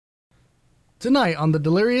Tonight on the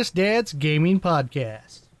Delirious Dads Gaming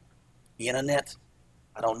Podcast. Internet?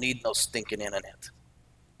 I don't need no stinking internet.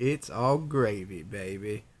 It's all gravy,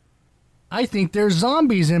 baby. I think there's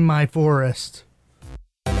zombies in my forest.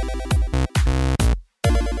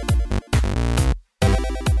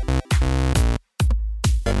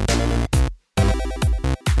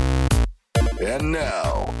 And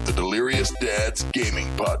now, the Delirious Dads Gaming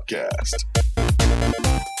Podcast.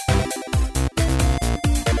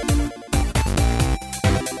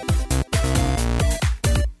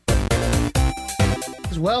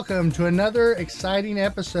 Welcome to another exciting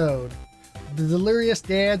episode of the Delirious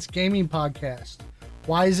Dads Gaming Podcast.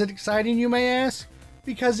 Why is it exciting, you may ask?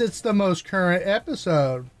 Because it's the most current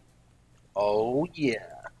episode. Oh yeah!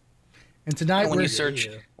 And tonight when you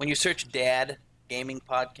search Dad Gaming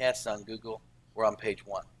Podcasts on Google, we're on page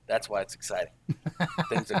 1. That's why it's exciting.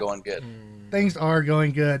 Things are going good. Things are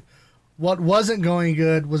going good. What wasn't going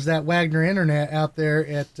good was that Wagner Internet out there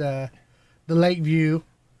at the Lakeview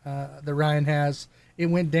that Ryan has. It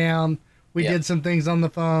went down. We did some things on the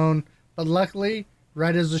phone, but luckily,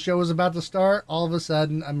 right as the show was about to start, all of a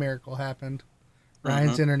sudden, a miracle happened.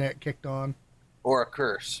 Ryan's internet kicked on. Or a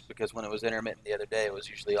curse, because when it was intermittent the other day, it was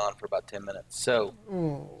usually on for about 10 minutes. So,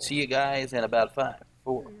 see you guys in about 5,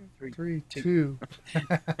 4, 3, 2.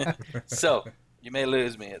 So, you may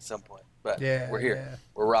lose me at some point, but we're here. Yeah.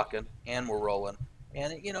 We're rocking, and we're rolling.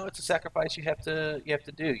 And, you know, it's a sacrifice you have to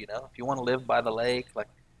do, you know. If you want to live by the lake, like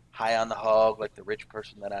high on the hog, like the rich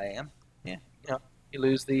person that I am, you know, you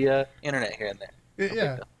lose the internet here and there.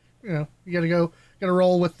 Yeah, you know, you gotta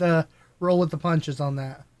roll with the punches on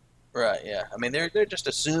that. Right. Yeah. I mean, they're just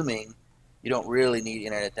assuming you don't really need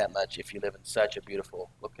internet that much if you live in such a beautiful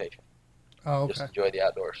location. Oh, okay. Just enjoy the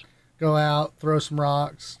outdoors. Go out, throw some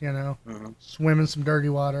rocks, you know, swim in some dirty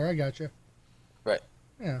water. I got you. Right.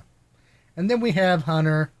 Yeah. And then we have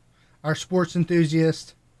Hunter, our sports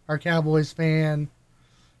enthusiast, our Cowboys fan.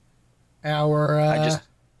 Our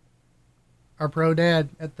pro dad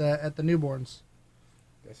at the newborns.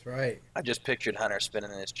 That's right. I just pictured Hunter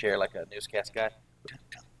spinning in his chair like a newscast guy.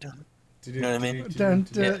 You know what I mean?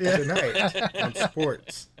 Tonight on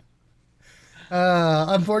sports.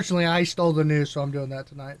 Unfortunately, I stole the news, so I'm doing that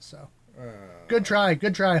tonight. So, good try,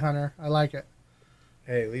 Hunter. I like it.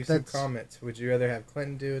 Hey, leave some comments. Would you rather have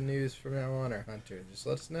Clinton doing news from now on or Hunter? Just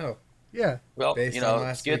let us know. Yeah. Well, you know,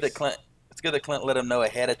 it's good that Clint let them know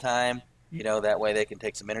ahead of time. You know, that way they can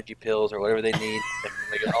take some energy pills or whatever they need and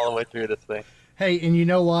make it all the way through this thing. Hey, and you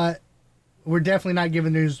know what? We're definitely not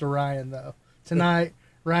giving news to Ryan, though. Tonight,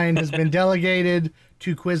 Ryan has been delegated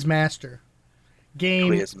to Quizmaster.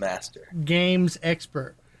 Games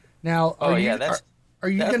expert. Now, that's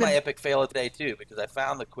my epic fail of the day, too, because I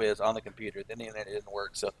found the quiz on the computer. Then the internet didn't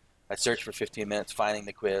work, so I searched for 15 minutes finding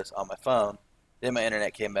the quiz on my phone. Then my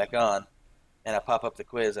internet came back on. And I pop up the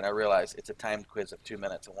quiz, and I realize it's a timed quiz of 2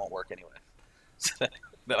 minutes. It won't work anyway. So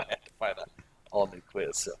then I have to find an all-new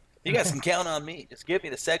quiz. So you guys can count on me. Just give me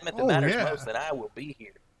the segment that matters most, and I will be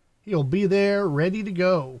here. He'll be there, ready to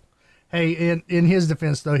go. Hey, in his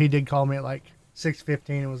defense, though, he did call me at like 6:15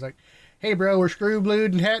 and was like, hey, bro, we're screwed,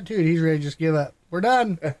 blued, and tattooed. He's ready to just give up. We're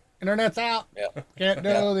done. Internet's out. Yeah. Can't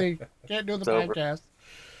do the podcast.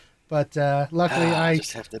 But luckily, I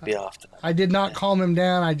just have to be off tonight. I did not calm him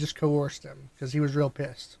down. I just coerced him because he was real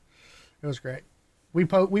pissed. It was great. We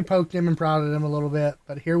poked him and prodded him a little bit,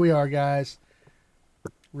 but here we are, guys,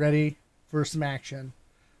 ready for some action.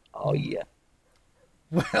 Oh yeah.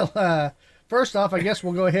 Well, first off, I guess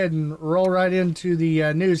we'll go ahead and roll right into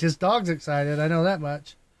the news. His dog's excited. I know that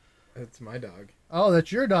much. It's my dog. Oh,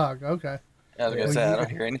 that's your dog. Okay. I was gonna say I don't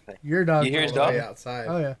hear anything. Your dog. You hear his dog outside?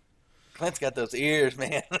 Oh yeah. Clint's got those ears,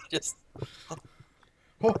 man. Just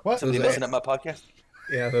what? Somebody messing up my podcast?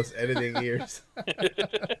 Yeah, those editing ears.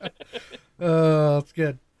 That's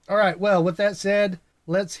good. All right. Well, with that said,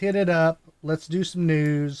 let's hit it up. Let's do some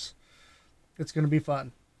news. It's going to be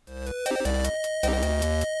fun.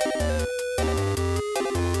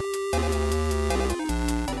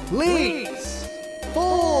 Leaks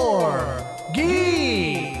for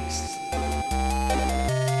Geeks.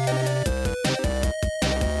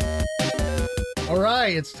 All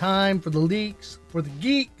right, it's time for the leaks for the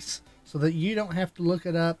geeks so that you don't have to look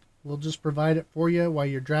it up. We'll just provide it for you while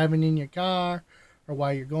you're driving in your car or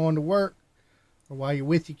while you're going to work or while you're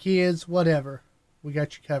with your kids, whatever. We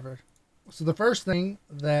got you covered. So the first thing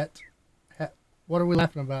that... what are we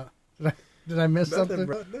laughing about? Did I miss something?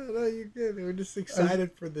 Bro. No, you're good. We're just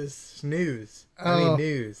excited for this news.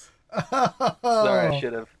 News. Sorry, I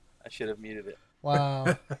should have muted it.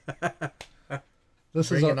 Wow.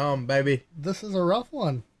 Bring it on, baby. This is a rough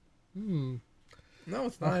one. No,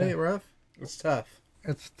 it's not. It ain't rough. It's tough.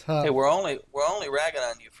 It's tough. Hey, we're only ragging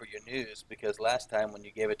on you for your news because last time when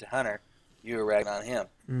you gave it to Hunter, you were ragging on him.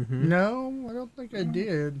 Mm-hmm. No, I don't think I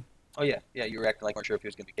did. Oh yeah, you were acting like you weren't sure if he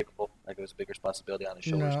was going to be capable, like it was a big responsibility on his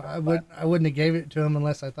shoulders. No, I wouldn't have gave it to him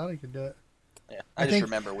unless I thought he could do it. Yeah, I just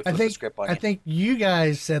remember we flipped the script on you. I think you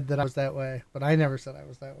guys said that I was that way, but I never said I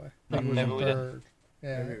was that way. Maybe we didn't.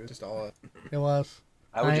 Yeah, Maybe it was just all up. It was.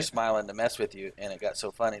 I was just smiling to mess with you, and it got so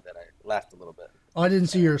funny that I laughed a little bit. Oh, I didn't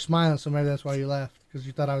see you were smiling, so maybe that's why you laughed, because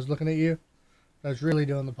you thought I was looking at you. I was really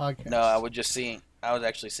doing the podcast. No, I was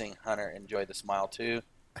actually seeing Hunter enjoy the smile too,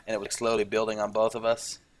 and it was slowly building on both of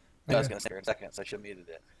us. I was going to say it in a second, so I should have muted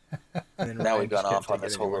it. And now we've gone off on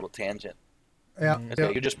this whole little tangent. Yeah.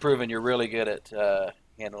 Okay, you're just proving you're really good at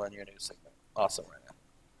handling your news segment. Awesome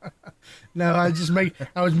right now. No,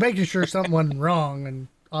 I was making sure something wasn't wrong, and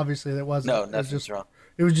obviously that wasn't. No, nothing's wrong.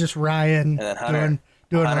 It was just Ryan and then Hunter,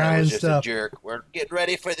 doing Hunter Ryan was just stuff. A jerk. We're getting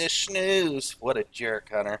ready for this snooze. What a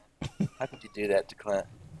jerk, Hunter. How could you do that to Clint?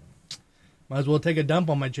 Might as well take a dump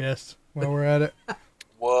on my chest while we're at it.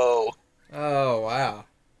 Whoa. Oh, wow.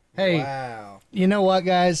 Hey, wow. You know what,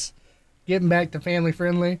 guys? Getting back to family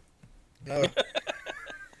friendly. No.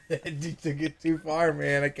 You took it too far,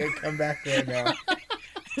 man. I can't come back right now.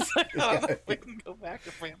 It's like, we can go back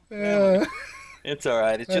to family. It's all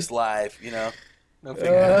right. It's just live, you know. No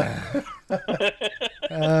figure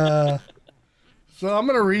So I'm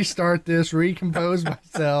going to restart this, recompose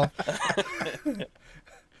myself.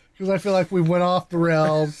 Because I feel like we went off the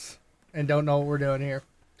rails and don't know what we're doing here.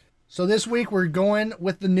 So this week we're going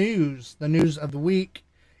with the news of the week.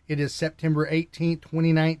 It is September 18th,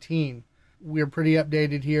 2019. We're pretty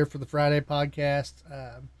updated here for the Friday podcast.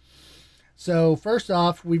 So first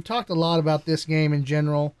off, we've talked a lot about this game in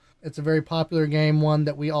general. It's a very popular game, one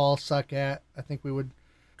that we all suck at. I think we would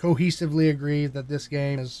cohesively agree that this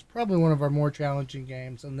game is probably one of our more challenging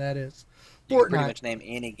games, and that is Fortnite. You can pretty much name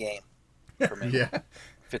any game for me. Yeah.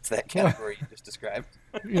 Fits that category you just described.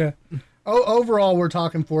 Yeah. Overall, we're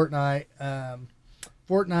talking Fortnite.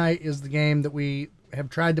 Fortnite is the game that we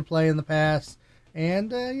have tried to play in the past,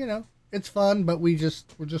 and it's fun, but we're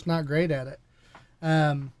just not great at it.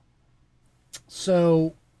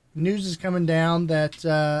 So news is coming down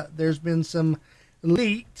that there's been some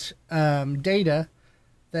leaked data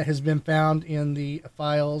that has been found in the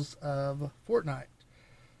files of Fortnite.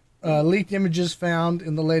 Leaked images found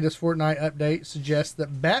in the latest Fortnite update suggest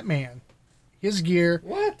that Batman, his gear,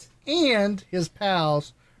 and his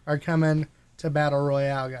pals are coming to Battle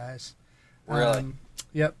Royale, guys. Really?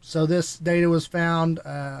 Yep. So this data was found.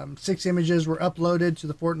 6 images were uploaded to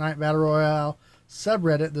the Fortnite Battle Royale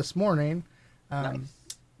subreddit this morning. Nice.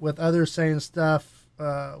 With others saying stuff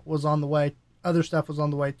was on the way. Other stuff was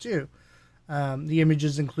on the way too. The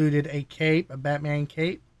images included a cape, a Batman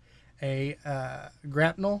cape, a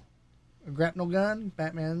grapnel gun,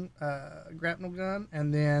 Batman grapnel gun,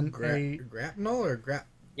 and then grapnel or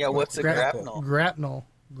Yeah, what's a grapnel? Grapnel.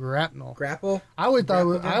 Grapple? I always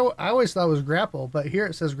thought it was grapple, but here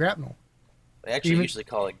it says grapnel. They actually usually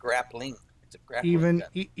call it grappling. It's a grappling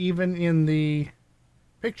gun. Even in the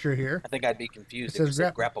picture here, I think I'd be confused it if says it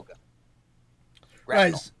said grapple gun.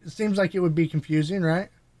 Right, it seems like it would be confusing, right?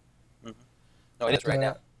 Mm-hmm. No, it is right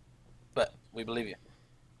now. But we believe you.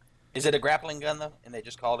 Is it a grappling gun, though? And they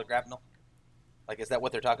just call it a grapnel? Like, is that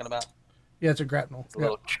what they're talking about? Yeah, it's a grapnel. It's a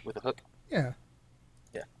little with a hook? Yeah.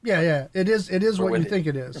 Yeah. Yeah. It is what you think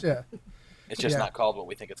it is. Yeah. It's just not called what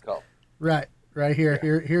we think it's called. Right here.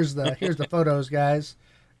 Yeah. Here's the photos, guys.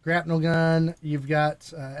 Grapnel gun. You've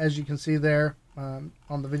got, as you can see there on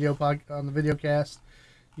the video cast,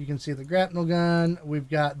 you can see the grapnel gun. We've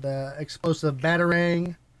got the explosive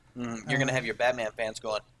batarang. You're gonna have your Batman fans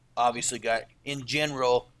going. Obviously, guy. In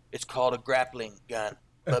general, it's called a grappling gun,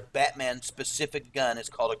 but Batman's specific gun is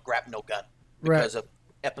called a grapnel gun because of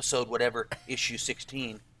episode whatever issue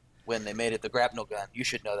 16 when they made it the grapnel gun. You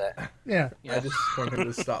should know that. Yeah. I just wanted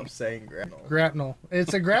to stop saying grapnel. Grapnel.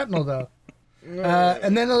 It's a grapnel though.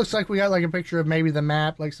 And then it looks like we got like a picture of maybe the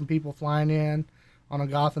map, like some people flying in on a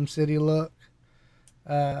Gotham City look.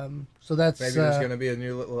 So that's maybe there's going to be a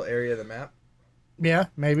new little area of the map. Yeah,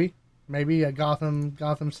 maybe a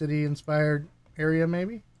Gotham City inspired area,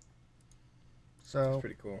 maybe. So that's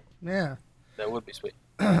pretty cool. Yeah, that would be sweet.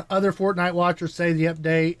 Other Fortnite watchers say the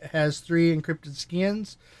update has 3 encrypted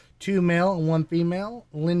skins, 2 male and 1 female,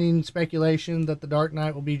 lending speculation that the Dark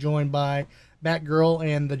Knight will be joined by Batgirl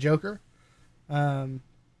and the Joker.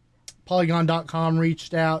 Polygon.com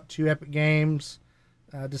reached out to Epic Games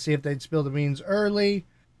to see if they'd spill the beans early,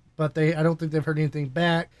 but I don't think they've heard anything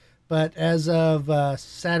back. But as of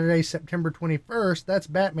Saturday, September 21st, that's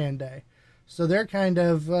Batman Day. So they're kind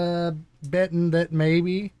of betting that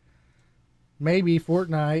maybe maybe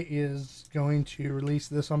Fortnite is going to release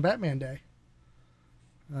this on Batman Day.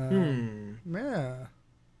 Yeah.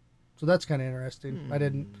 So that's kind of interesting. I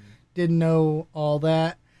didn't know all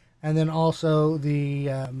that. And then also the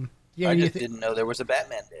I just didn't know there was a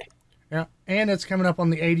Batman Day. Yeah, and it's coming up on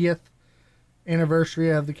the 80th anniversary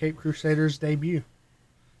of the Cape Crusaders debut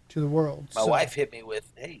to the world. My wife hit me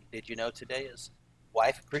with, "Hey, did you know today is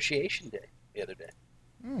Wife Appreciation Day?" The other day.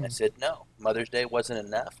 I said, "No, Mother's Day wasn't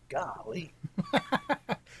enough." Golly.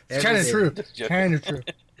 It's kind of true. Kind of true.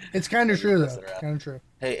 It's kind of true, though. Kind of true.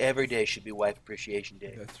 Hey, every day should be Wife Appreciation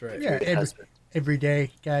Day. That's right. Yeah, every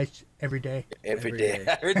day, guys. Every day. Every day.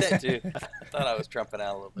 I heard that, too. I thought I was trumping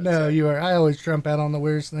out a little bit. No, you are. I always trump out on the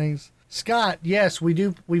weirdest things. Scott, yes, we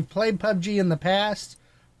do. We've played PUBG in the past.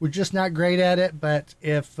 We're just not great at it, but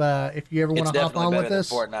if you ever want to hop on with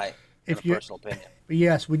us, Fortnite, in a personal opinion. But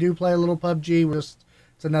yes, we do play a little PUBG.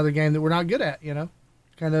 It's another game that we're not good at,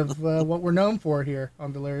 kind of what we're known for here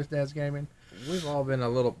on Delirious Dads Gaming. We've all been a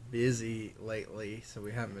little busy lately, so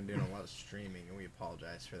we haven't been doing a lot of streaming, and we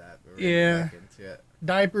apologize for that. But we're back into it.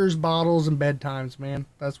 Diapers, bottles, and bedtimes, man.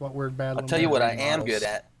 That's what we're battling. I'll tell you what I am good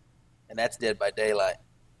at, and that's Dead by Daylight.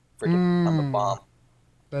 Freaking, I'm a bomb.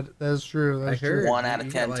 That is true. That's true. 1 out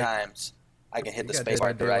of 10 times, I can hit the space bar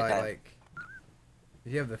at the right time.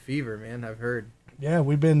 You have the fever, man. I've heard. Yeah,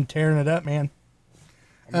 we've been tearing it up, man.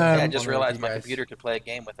 I just realized my computer could play a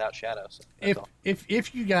game without shadows. So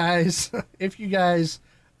if you guys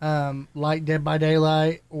like Dead by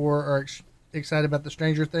Daylight or are excited about the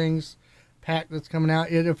Stranger Things pack that's coming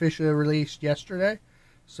out, it officially released yesterday,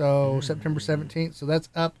 so September 17th. So that's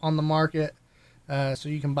up on the market, so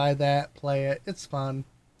you can buy that, play it. It's fun.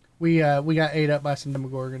 We got ate up by some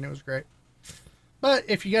Demogorgon. It was great. But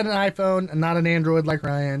if you got an iPhone and not an Android like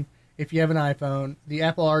Ryan, if you have an iPhone, the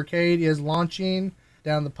Apple Arcade is launching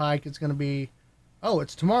down the pike. It's going to be,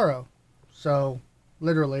 it's tomorrow. So,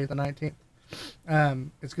 literally, the 19th.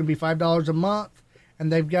 It's going to be $5 a month.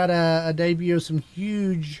 And they've got a debut of some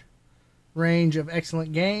huge range of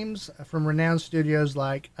excellent games from renowned studios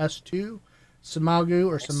like Us2, Samagu,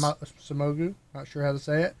 or Samogu, not sure how to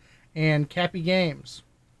say it, and Cappy Games.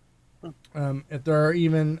 If there are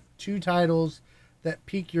even 2 titles that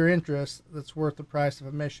pique your interest, that's worth the price of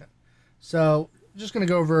admission. So, just going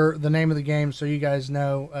to go over the name of the game so you guys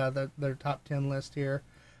know their top 10 list here.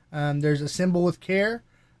 There's Assemble with Care.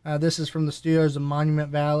 This is from the studios of Monument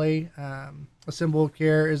Valley. Assemble with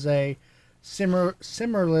Care is a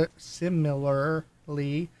similarly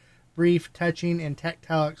brief, touching, and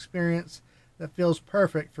tactile experience that feels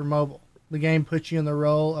perfect for mobile. The game puts you in the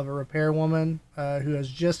role of a repairwoman who has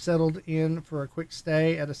just settled in for a quick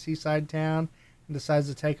stay at a seaside town and decides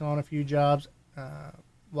to take on a few jobs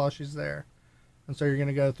while she's there. And so you're going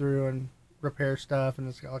to go through and repair stuff, and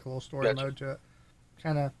it's got like a little story mode to it.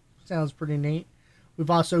 Kind of sounds pretty neat. We've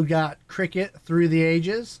also got Cricket Through the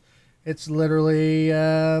Ages. It's literally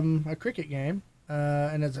a cricket game,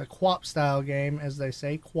 and it's a co-op style game, as they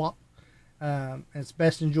say, co-op. It's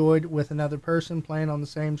best enjoyed with another person playing on the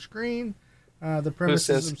same screen. The premise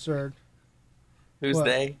is absurd. Who's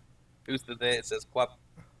they? Who's the they? It says co-op.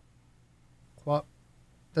 Co-op.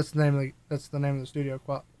 That's the name of the studio.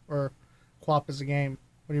 Co-op or co-op is a game.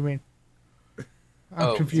 What do you mean?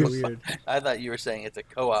 I'm confused. Weird. I thought you were saying it's a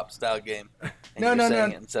co-op style game. No.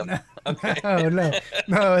 Okay.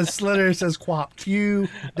 No. It's literally says co-op.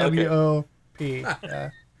 Q-W-O-P.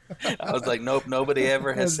 I was like, nope, nobody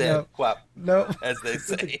ever has said co-op. Nope. As they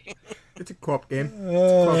say. It's a co-op game.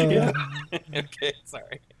 Okay,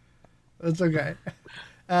 sorry. It's okay.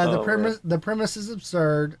 The premise is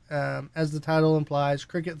absurd. As the title implies,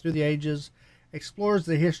 Cricket Through the Ages explores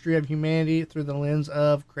the history of humanity through the lens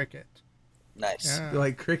of cricket. Nice. Yeah.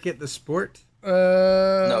 Like cricket the sport?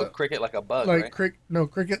 No, cricket like a bug, like right?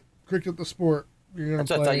 Cricket the sport. That's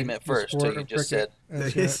what I thought you meant first, too. You just said the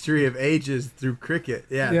history of ages through cricket.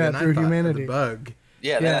 Yeah, through humanity. The bug.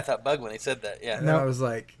 Yeah, then I thought bug when he said that. Yeah. And I was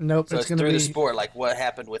like, nope. So it's through the sport, like what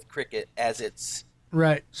happened with cricket as it's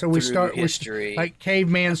right. So we start history. Like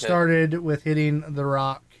caveman started with hitting the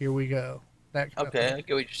rock. Here we go. That kind of thing. I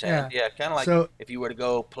get what you're saying. Yeah, kind of like if you were to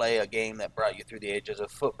go play a game that brought you through the ages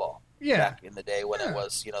of football. Yeah. Back in the day when it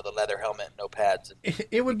was, the leather helmet, no pads. And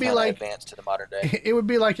it would be like advanced to the modern day. It would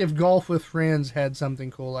be like if Golf with Friends had something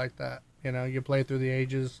cool like that. You play through the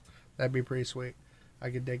ages. That'd be pretty sweet. I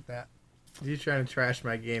could dig that. You're trying to trash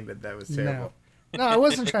my game, but that was terrible. No, I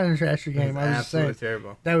wasn't trying to trash your game. I was just saying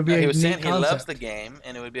terrible. That would be he a was neat saying concept. He loves the game,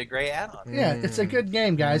 and it would be a great add-on. Yeah, it's a good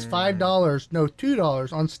game, guys. $5, no,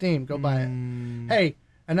 $2 on Steam. Go buy it. Hey,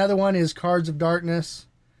 another one is Cards of Darkness.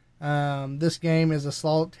 This game is a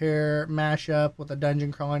solitaire mashup with a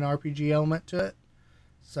dungeon crawling RPG element to it.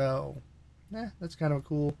 So, that's kind of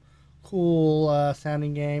a cool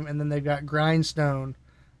sounding game. And then they've got Grindstone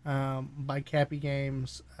by Cappy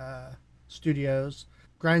Games Studios.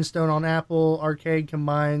 Grindstone on Apple Arcade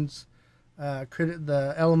combines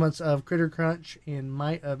the elements of Critter Crunch and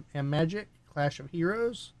Might and Magic, Clash of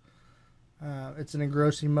Heroes. It's an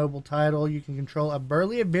engrossing mobile title. You can control a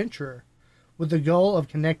burly adventurer with the goal of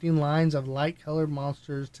connecting lines of light-colored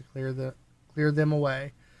monsters to clear them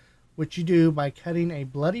away, which you do by cutting a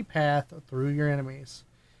bloody path through your enemies.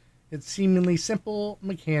 It's seemingly simple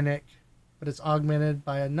mechanic, but it's augmented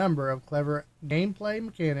by a number of clever gameplay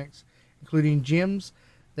mechanics, including gems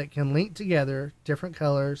that can link together different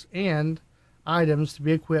colors and items to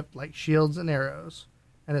be equipped like shields and arrows.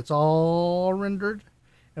 And it's all rendered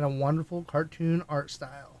in a wonderful cartoon art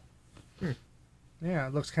style. Yeah,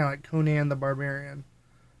 it looks kind of like Conan the Barbarian.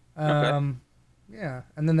 Okay. Yeah,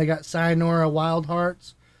 and then they got Sayonara Wild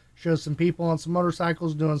Hearts. Shows some people on some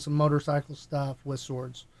motorcycles doing some motorcycle stuff with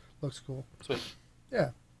swords. Looks cool. Sweet.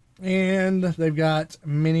 Yeah. And they've got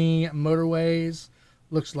Mini Motorways.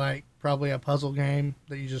 Looks like probably a puzzle game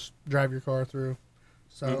that you just drive your car through.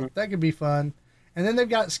 So that could be fun. And then they've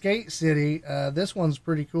got Skate City. This one's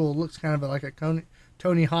pretty cool. It looks kind of like a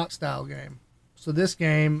Tony Hawk style game. So this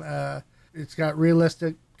game, it's got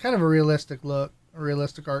kind of a realistic look, a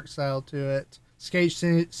realistic art style to it. Skate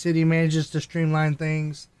City manages to streamline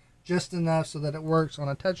things just enough so that it works on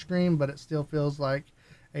a touchscreen, but it still feels like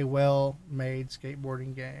a well-made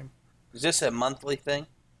skateboarding game. Is this a monthly thing?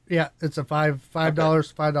 Yeah, it's a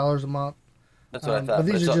 $5 a month. That's what I thought. But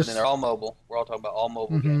these are just, they're all mobile. We're all talking about all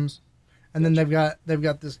mobile games. And then they've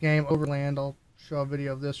got this game Overland. I'll show a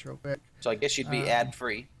video of this real quick. So I guess you'd be ad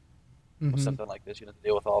free with something like this. You don't have to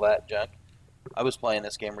deal with all that junk. I was playing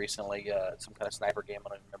this game recently, some kind of sniper game. I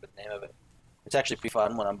don't even remember the name of it. It's actually pretty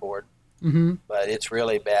fun when I'm bored, but it's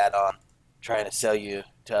really bad on trying to sell you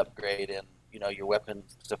to upgrade and your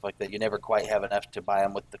weapons and stuff like that. You never quite have enough to buy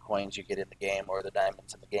them with the coins you get in the game or the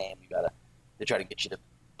diamonds in the game. They try to get you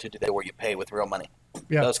to do that where you pay with real money.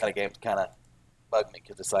 Yeah. Those kind of games kind of bug me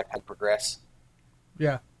because it's like how you progress.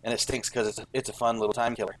 Yeah. And it stinks because it's a fun little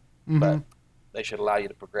time killer, but they should allow you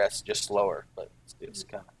to progress just slower. But it's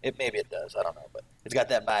kind of maybe it does. I don't know, but it's got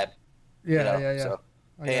that vibe. Yeah. So,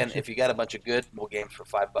 and if you got a bunch of good mobile games for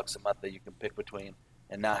 $5 a month that you can pick between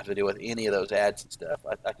and not have to deal with any of those ads and stuff,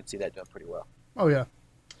 I can see that doing pretty well. Oh yeah.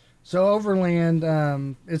 So Overland,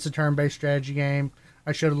 it's a turn-based strategy game.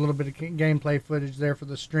 I showed a little bit of gameplay footage there for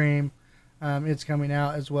the stream. It's coming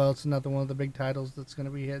out as well. It's another one of the big titles that's going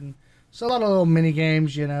to be hitting. So a lot of little mini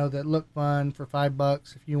games, that look fun for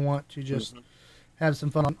 $5 if you want to just have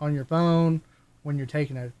some fun on your phone when you're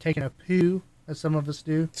taking a poo, as some of us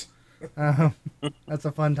do. That's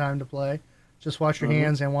a fun time to play. Just wash your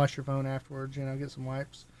hands and wash your phone afterwards. Get some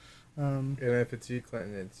wipes. And if it's you,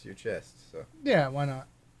 Clinton, it's your chest. So yeah, why not?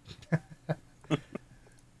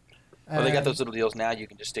 Well, they got those little deals now. You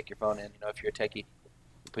can just stick your phone in. If you're a techie,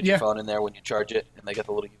 you put your phone in there when you charge it, and they got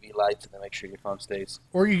the little UV lights, and they make sure your phone stays.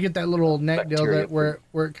 Or you get that little neck deal where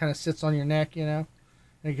it kind of sits on your neck, and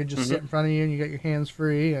it could just sit in front of you, and you got your hands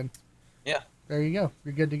free, and there you go.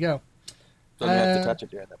 You're good to go. So you have to touch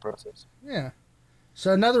it during that process. Yeah.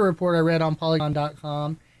 So another report I read on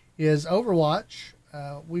Polygon.com is Overwatch.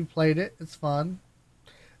 We played it. It's fun.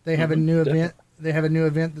 They have a new event. They have a new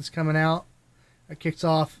event that's coming out. It kicked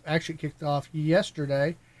off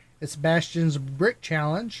yesterday. It's Bastion's Brick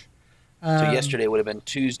Challenge. So yesterday would have been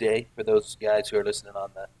Tuesday for those guys who are listening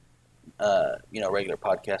on the regular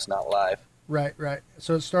podcast, not live. Right.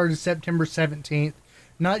 So it started September 17th.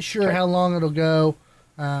 Not sure how long it'll go,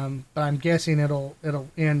 but I'm guessing it'll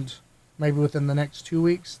end maybe within the next 2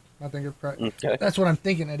 weeks. I think that's what I'm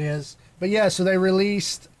thinking it is. But yeah, so they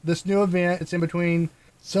released this new event. It's in between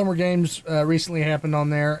Summer Games recently happened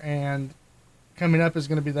on there, and coming up is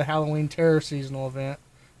going to be the Halloween Terror seasonal event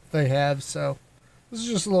they have. So this is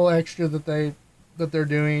just a little extra that they're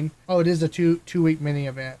doing. Oh, it is a two week mini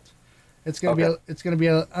event. It's going to be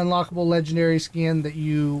an unlockable legendary skin that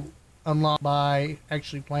you unlock by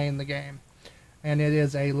actually playing the game, and it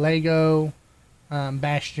is a Lego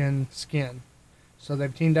Bastion skin. So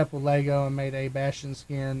they've teamed up with Lego and made a Bastion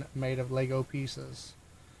skin made of Lego pieces.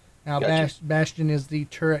 Now, gotcha. Bastion is the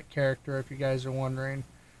turret character, if you guys are wondering.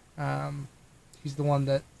 He's the one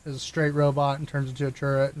that is a straight robot and turns into a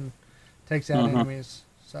turret and takes out enemies.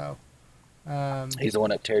 So he's the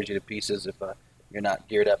one that tears you to pieces if you're not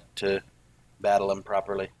geared up to battle him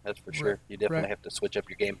properly. That's for sure. You definitely have to switch up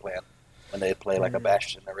your game plan when they play like a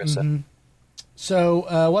Bastion Orisa.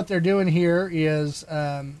 So what they're doing here is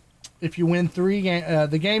if you win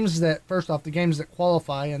the games that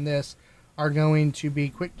qualify in this are going to be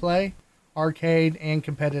quick play, arcade, and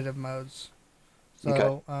competitive modes.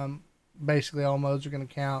 So basically all modes are going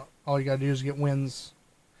to count. All you got to do is get wins.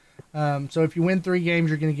 So if you win 3 games,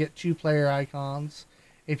 you're going to get 2 player icons.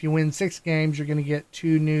 If you win 6 games, you're going to get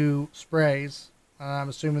 2 new sprays. I'm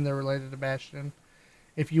assuming they're related to Bastion.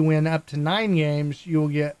 If you win up to 9 games, you will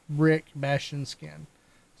get Brick Bastion skin.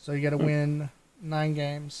 So you got to win 9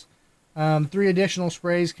 games. 3 additional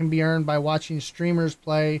sprays can be earned by watching streamers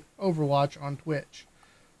play Overwatch on Twitch.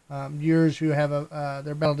 Viewers who have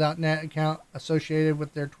their Battle.net account associated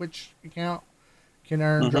with their Twitch account can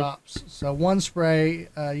earn drops. So one spray,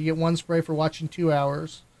 you get 1 spray for watching 2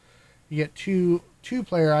 hours. You get two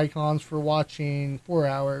player icons for watching 4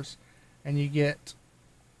 hours, and you get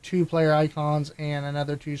 2 player icons and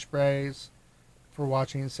another 2 sprays for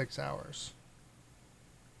watching 6 hours.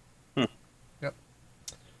 Yep.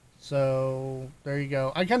 So there you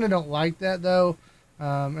go. I kind of don't like that though,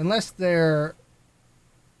 unless they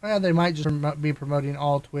might just be promoting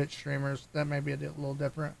all Twitch streamers. That may be a little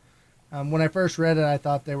different. When I first read it, I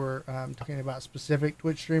thought they were talking about specific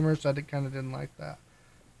Twitch streamers, so I kind of didn't like that.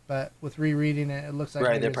 But with rereading it, it looks like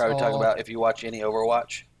right. They're probably talking about if you watch any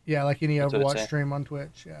Overwatch. Yeah, like any Overwatch stream on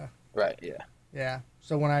Twitch. Yeah. Right. Yeah. Yeah.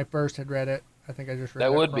 So when I first had read it, I think I just read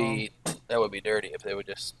that would wrong. That would be dirty if they were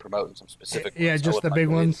just promoting some specific. Yeah, ones. just the big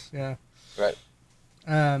ones. Yeah. Right.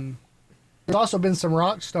 There's also been some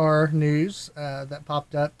Rockstar news that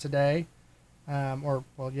popped up today,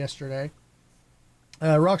 yesterday.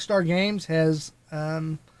 Rockstar Games has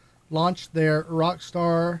launched their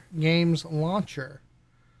Rockstar Games launcher.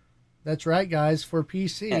 That's right, guys, for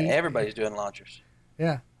PC. Yeah, everybody's doing launchers.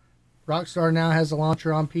 Yeah. Rockstar now has a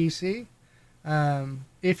launcher on PC.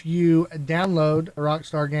 If you download a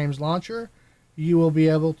Rockstar Games launcher, you will be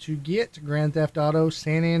able to get Grand Theft Auto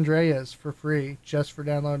San Andreas for free just for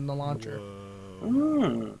downloading the launcher.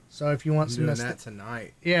 So if you want some that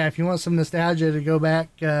tonight. Yeah, if you want some nostalgia to go back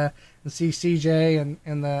and see CJ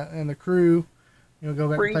and the crew, go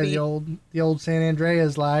back and play the old San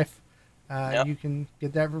Andreas life. You can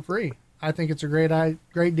get that for free. I think it's a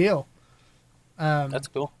great deal. That's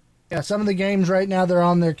cool. Yeah, some of the games right now they're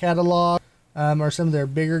on their catalog are some of their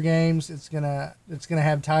bigger games. It's gonna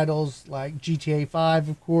have titles like GTA 5,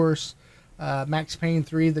 of course, Max Payne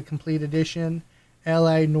 3, the complete edition,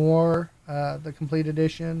 LA Noire, the complete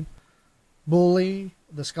edition, Bully,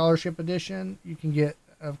 the scholarship edition. You can get,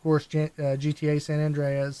 of course, GTA San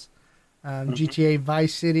Andreas, GTA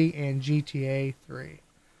Vice City, and GTA 3.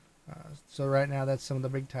 So right now, that's some of the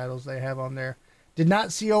big titles they have on there. Did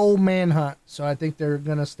not see old Manhunt, so I think they're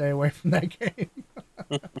going to stay away from that game.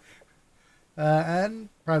 And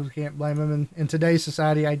probably can't blame them. In today's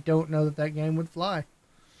society, I don't know that game would fly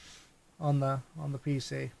on the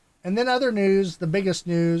PC. And then other news, the biggest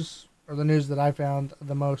news, or the news that I found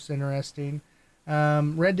the most interesting,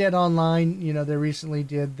 Red Dead Online, they recently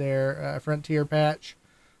did their Frontier patch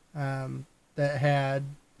that had,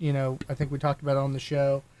 I think we talked about it on the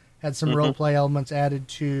show, had some role play elements added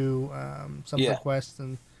to some of the quests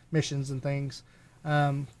and missions and things.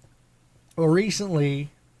 Well,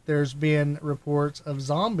 recently there's been reports of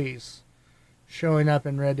zombies showing up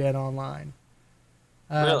in Red Dead Online.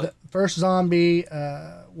 Really? The first zombie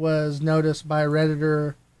was noticed by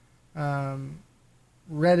Redditor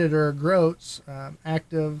Groats,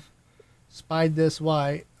 active Spied This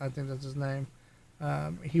White, I think that's his name.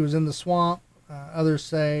 He was in the swamp. Others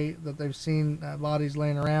say that they've seen bodies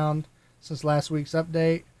laying around since last week's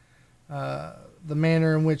update. The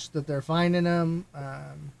manner in which that they're finding them,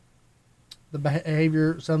 the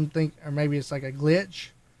behavior, some think, or maybe it's like a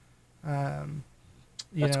glitch.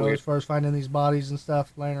 Weird. As far as finding these bodies and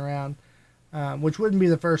stuff laying around, which wouldn't be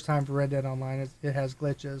the first time for Red Dead Online. It has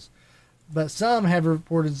glitches. But some have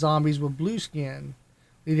reported zombies with blue skin,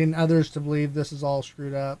 leading others to believe this is all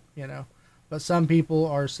screwed up, But some people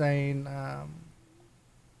are saying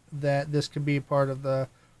that this could be part of the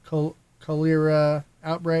cholera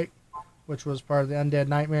outbreak, which was part of the Undead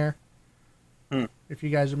Nightmare. If you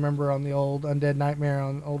guys remember on the old Undead Nightmare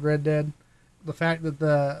on old Red Dead, the fact that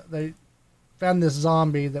they found this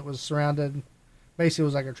zombie that was surrounded, basically it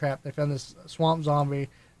was like a trap. They found this swamp zombie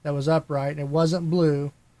that was upright, and it wasn't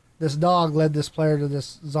blue. This dog led this player to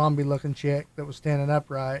this zombie-looking chick that was standing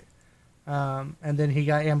upright. And then he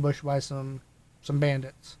got ambushed by some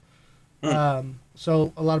bandits.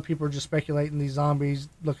 So a lot of people are just speculating these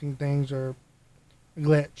zombies-looking things are a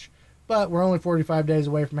glitch. But we're only 45 days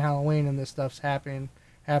away from Halloween, and this stuff's happening.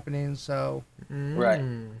 So, right,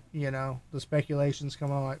 the speculations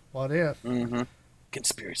come on like, what if?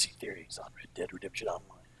 Conspiracy theories on Red Dead Redemption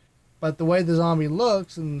Online. But the way the zombie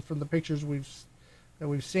looks, and from the pictures that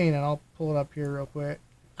we've seen, and I'll pull it up here real quick.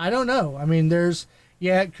 I don't know. I mean,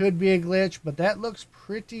 it could be a glitch, but that looks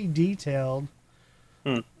pretty detailed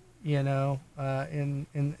You know,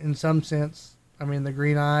 in some sense, I mean, the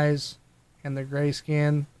green eyes and the gray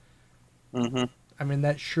skin. Mm-hmm. I mean,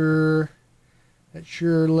 that sure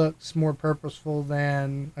looks more purposeful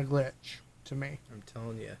than a glitch to me. I'm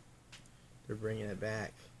telling you, they're bringing it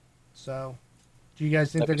back. So, do you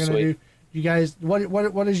guys think That'd they're be going to sweet. do? Do you guys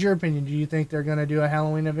what is your opinion? Do you think they're going to do a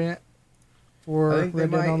Halloween event for I think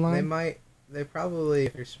Red Dead Online? They probably,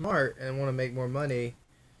 if you're smart and want to make more money,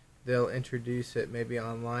 they'll introduce it maybe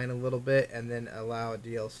online a little bit and then allow a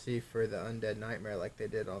DLC for the Undead Nightmare like they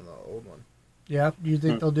did on the old one. Yeah. Do you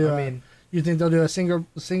think they'll do you think they'll do a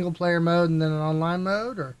single player mode and then an online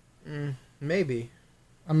mode, or? Maybe.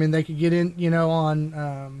 I mean, they could get in, you know,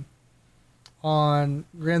 on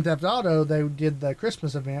Grand Theft Auto, they did the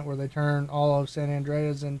Christmas event where they turned all of San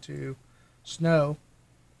Andreas into snow.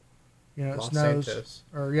 You know, it Los snows. Santos.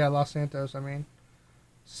 Los Santos, I mean.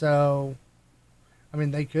 So, I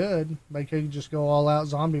mean, they could just go all out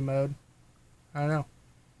zombie mode. I don't know.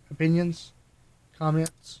 Opinions?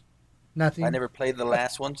 Comments? Nothing? I never played the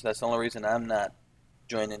last one, so that's the only reason I'm not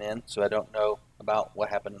joining in. So I don't know about what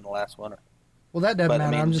happened in the last one. Well, that doesn't But, I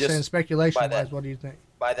matter. mean, I'm just saying just speculation-wise, what do you think?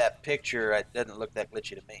 By that picture, it doesn't look that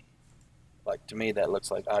glitchy to me. Like, to me, that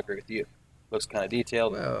looks like, I agree with you. Looks kind of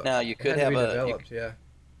detailed. Well, now, you it could had have to be a developed, yeah.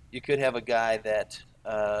 you could have a guy that,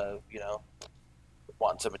 you know,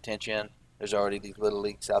 wants some attention. There's already these little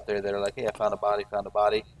leaks out there that are like, hey, I found a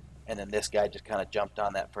body. And then this guy just kind of jumped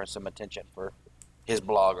on that for some attention for his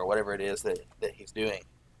blog or whatever it is that he's doing.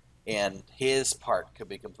 And his part could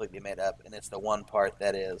be completely made up, and it's the one part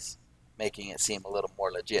that is making it seem a little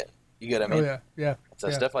more legit. You get what I mean? Oh, yeah. So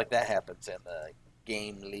stuff like that happens in the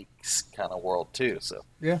game leaks kind of world too. So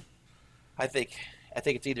Yeah. I think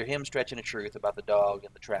it's either him stretching the truth about the dog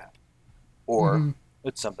and the trap, or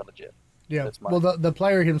it's something legit. Yeah. That's my Well, the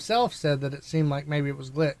player himself said that it seemed like maybe it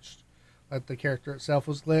was glitched, like the character itself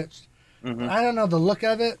was glitched. Mhm. I don't know the look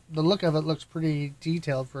of it. The look of it looks pretty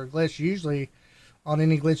detailed for a glitch. Usually, on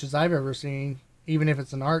any glitches I've ever seen, even if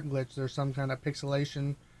it's an art glitch, there's some kind of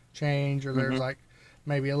pixelation change, or there's like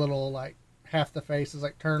maybe a little like half the face is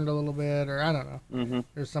like turned a little bit, or I don't know. Mm-hmm.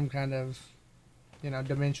 There's some kind of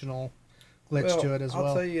dimensional glitch to it as well.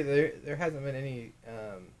 I'll tell you, there hasn't been any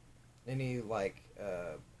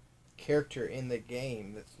character in the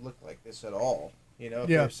game that's looked like this at all. You know,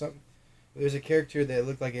 if there's a character that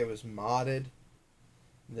looked like it was modded,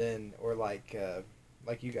 then or like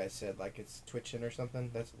you guys said, like it's twitching or something.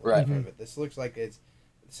 That's a little Right. different. But this looks like it's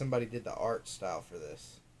somebody did the art style for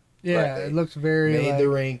this. Yeah, Right. it looks very Made like, the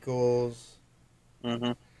wrinkles.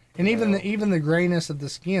 Mm-hmm. and even know. the grayness of the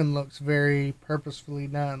skin looks very purposefully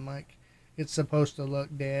done. Like it's supposed to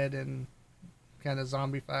look dead and kind of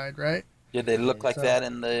zombified, right? Did they look like So- that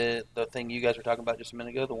in the thing you guys were talking about just a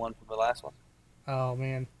minute ago? The one from the last one? Oh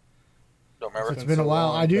man, Don't remember. it's been been a so while.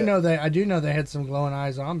 long, I do but- know they had some glowing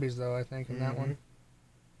eye zombies though. I think in that one,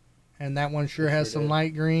 and that one sure They has sure some did.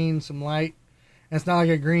 light green, some light. And it's not like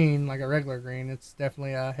a green, like a regular green. It's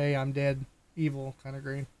definitely a hey, I'm dead, evil kind of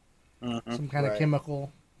green. Mm-hmm. Some kind of Right.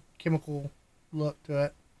 chemical look to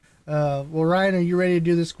it. Well, Ryan, are you ready to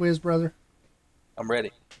do this quiz, brother? I'm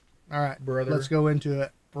ready. All right, Brother. let's go into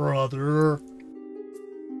it, brother.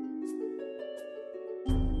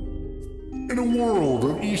 In a world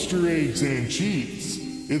of Easter eggs and cheats,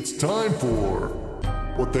 it's time for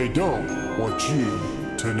what they don't want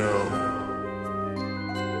you to know.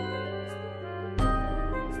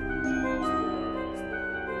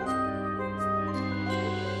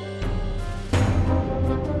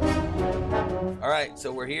 All right,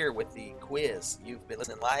 so we're here with the quiz. You've been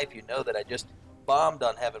listening live. You know that I just bombed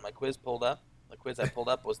on having my quiz pulled up. The quiz I pulled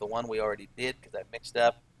up was the one we already did because I mixed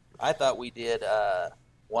up. I thought we did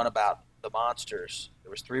one about the monsters.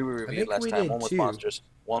 There was 3 we reviewed think last we time. did One was two. monsters,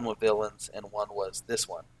 one was villains, and one was this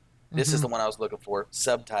one. This is the one I was looking for.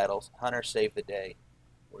 Subtitles, Hunter Saved the Day.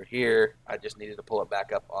 We're here. I just needed to pull it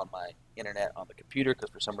back up on my internet on the computer because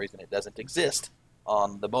for some reason it doesn't exist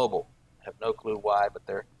on the mobile. I have no clue why, but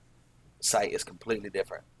their site is completely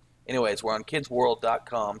different. Anyways, we're on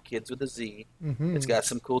kidsworld.com, kids with a Z. Mm-hmm. It's got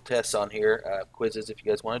some cool tests on here, quizzes if you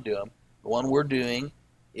guys want to do them. The one we're doing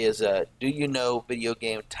is Do You Know Video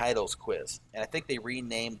Game Titles Quiz. And I think they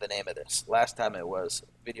renamed the name of this. Last time it was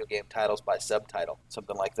Video Game Titles by Subtitle,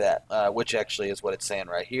 something like that, which actually is what it's saying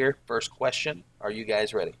right here. First question, are you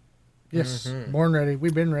guys ready? Yes, Mhm. born ready.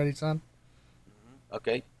 We've been ready, son.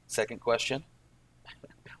 Okay, second question.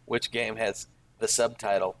 Which game has the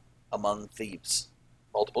subtitle Among Thieves?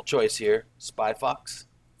 Multiple choice here. Spy Fox,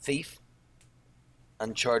 Thief,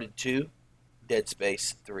 Uncharted 2, Dead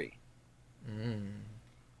Space 3.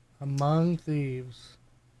 Among Thieves.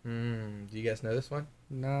 Do you guys know this one?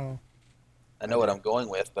 No. I know what I'm going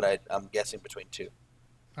with, but I'm guessing between two.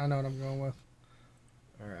 I know what I'm going with.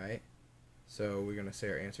 All right. So we're gonna say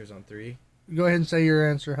our answers on 3. Go ahead and say your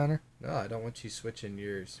answer, Hunter. No, I don't want you switching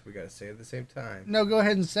yours. We gotta say it at the same time. No, go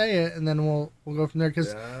ahead and say it, and then we'll go from there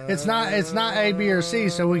because it's not A, B, or C,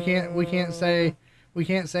 so we can't say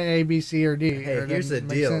A, B, C, or D. Hey, or here's the doesn't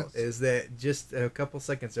make deal: sense. is that just a couple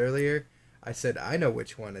seconds earlier, I said I know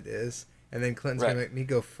which one it is, and then Clinton's gonna make me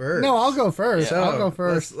go first. No, I'll go first. So I'll go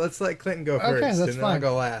first. Let's let Clinton go Okay, first, that's and then fine. I'll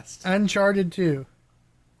go last. Uncharted 2.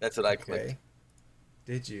 That's what I clicked.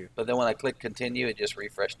 Did you? But then when I clicked continue, it just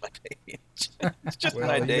refreshed my page. It's just Well,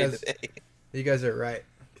 my you day guys- today. You guys are right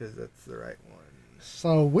because that's the right one.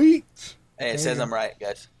 Sweet. Hey, it says I'm right,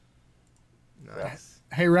 guys. Nice.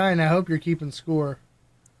 Hey Ryan, I hope you're keeping score.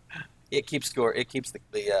 It keeps score. It keeps the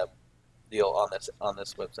deal on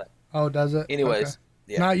this website. Oh, does it? Anyways, Okay.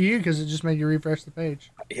 yeah. Not you, because it just made you refresh the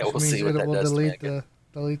page. Yeah, Which we'll see means what it that will does to me, I delete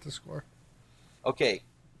delete the score. Okay,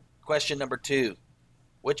 question number 2.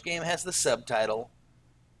 Which game has the subtitle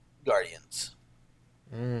Guardians?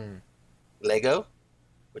 Lego,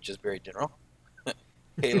 which is very general.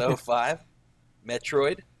 Halo 5,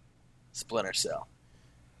 Metroid, Splinter Cell.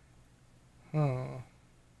 Oh,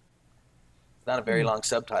 It's not a very long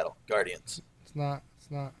subtitle. Guardians. it's not.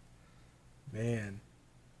 It's not. Man,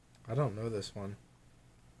 I don't know this one.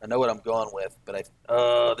 I know what I'm going with, but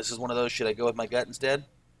this is one of those. Should I go with my gut instead?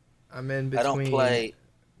 I'm in between. I don't play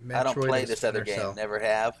Metroid this and other Splinter game. Cell. Never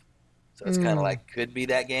have. So it's kind of like could be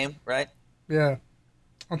that game, right? Yeah,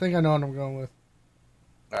 I think I know what I'm going with.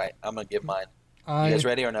 All right, I'm gonna give mine. You I guys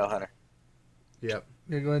ready or no, Hunter? Yep.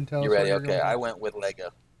 yeah, go ahead and tell You us. ready? what you're Okay, going I with. went with Lego,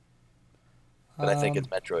 but I think it's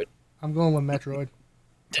Metroid. I'm going with Metroid.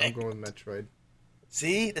 I'm going with Metroid.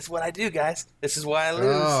 See, that's what I do, guys. This is why I lose.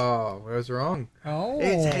 Oh, I was wrong. Oh,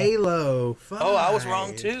 It's Halo 5. Oh, I was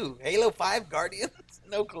wrong too. Halo 5 Guardians?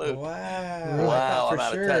 No clue. Wow. Really? Wow, I I'm thought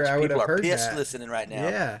out for of sure touch. I would People have are heard pissed that. listening right now.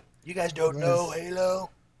 Yeah. You guys don't Yes. know Halo?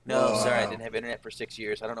 No, Whoa. sorry, I didn't have internet for 6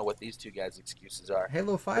 years. I don't know what these two guys' excuses are.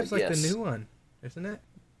 Halo 5's But like yes. the new one, isn't it?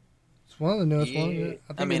 it's one of the newest Yeah. ones.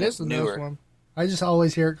 I think mean, it it's is the newest newer. one. I just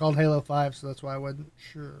always hear it called Halo 5, so that's why I wasn't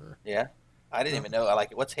sure. Yeah? I didn't even know. I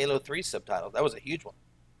like it. What's Halo 3's subtitle? That was a huge one.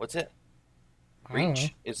 What's it? I don't know.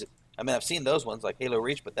 Reach? Is it? I mean, I've seen those ones like Halo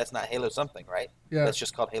Reach, but that's not Halo something, right? Yeah. That's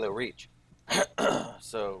just called Halo Reach.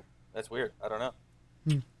 So that's weird. I don't know.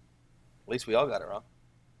 Hmm. At least we all got it wrong.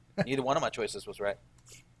 Neither one of my choices was right.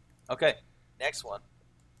 Okay, next one.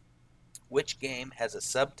 Which game has a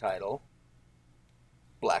subtitle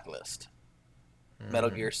Blacklist? Metal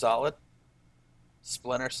Gear Solid,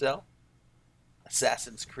 Splinter Cell,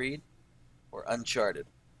 Assassin's Creed, or Uncharted?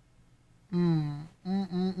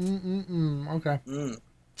 Okay. Mm.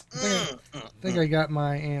 I think I got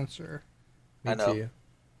my answer. Me I know. too.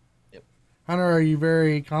 Hunter, are you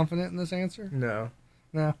very confident in this answer? No.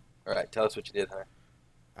 No. All right, tell us what you did, Hunter.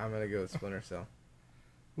 I'm going to go with Splinter Cell.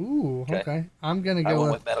 Ooh, Okay. okay. I'm going to I go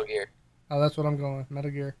went with... with Metal Gear. Oh, that's what I'm going with.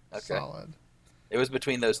 Metal Gear Okay. Solid. It was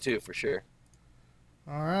between those two for sure.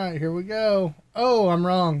 All right, here we go. Oh, I'm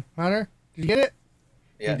wrong. Hunter, did you get it?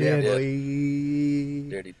 Yeah, You did.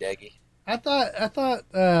 Dirty Daggy. I thought,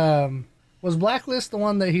 was Blacklist the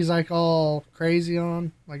one that he's like all crazy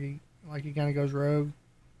on? Like he kind of goes rogue?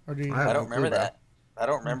 Or do you... I I have don't no remember clue, bro. that. I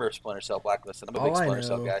don't remember Splinter Cell Blacklist. I'm a All big I Splinter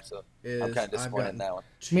Cell know guy, so I'm kind of disappointed in that one.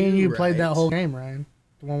 Me and you played that right. whole game, Ryan.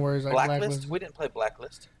 The one where he's like Blacklist? We didn't play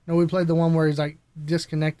Blacklist. No, we played the one where he's like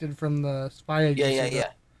disconnected from the spy agency.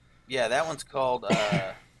 Yeah, that one's called.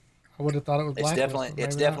 I would have thought it was It's Blacklist. definitely but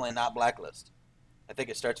it's maybe not. definitely not Blacklist. I think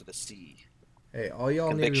it starts with a C. Hey, all y'all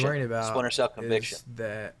need to be Conviction. worrying about Splinter Cell Conviction. is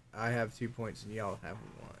that I have 2 points and y'all have 1.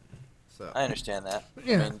 So I understand that.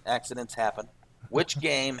 Yeah. I mean, accidents happen. Which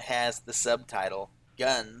game has the subtitle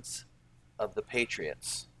 "Guns of the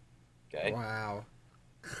Patriots"? Okay,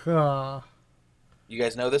 wow. you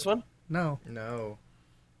guys know this one? No. No.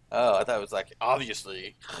 Oh, I thought it was like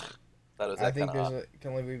obviously. Thought it was I that think kind of there's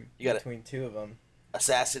can only be You got it. between 2 of them.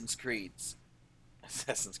 Assassin's Creeds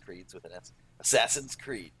with an S. Assassin's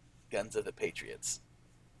Creed, Guns of the Patriots.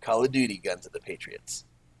 Call of Duty, Guns of the Patriots.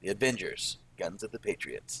 The Avengers, Guns of the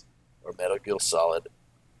Patriots. Or Metal Gear Solid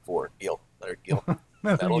 4.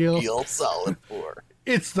 Metal Gear Solid 4.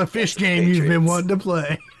 It's the fish That's the game you've been Patriots. wanting to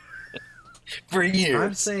play. For years,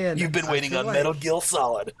 I'm saying you've been I waiting feel on like- Metal Gear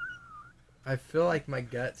Solid. I feel like my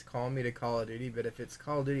gut's calling me to Call of Duty, but if it's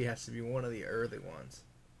Call of Duty, it has to be one of the early ones.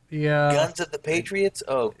 Yeah. Guns of the Patriots?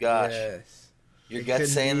 Oh, gosh. Yes. Your It gut's could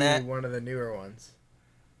saying be that? one of the newer ones.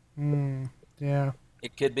 Yeah.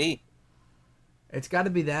 It could be. It's got to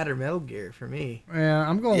be that or Metal Gear for me. Yeah,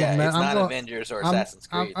 I'm going Yeah, with it's I'm not going, Avengers or I'm- Assassin's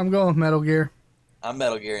Creed. I'm going with Metal Gear. I'm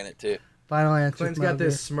Metal Gear in it, too. Final answer. Clint's got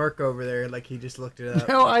this smirk over there, like he just looked it up.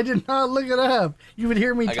 No, I did not look it up. You would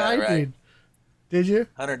hear me typing. Right. Did you?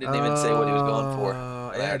 Hunter didn't even say what he was going for.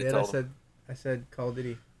 Yeah, I did. I said Call of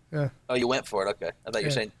Duty. Yeah. Oh, you went for it. Okay. I thought you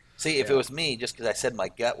were saying. See, if it was me, just because I said my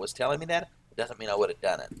gut was telling me that, it doesn't mean I would have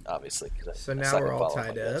done it. Obviously. So now we're all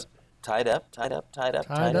tied up. Tied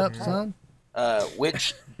up, son.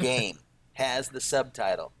 Which game has the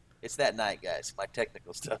subtitle? It's that night, guys. My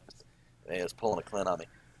technical stuff is pulling a Clint on me.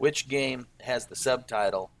 Which game has the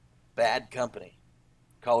subtitle Bad Company?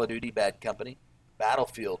 Call of Duty Bad Company,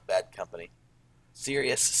 Battlefield Bad Company,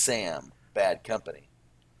 Serious Sam Bad Company,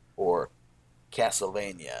 or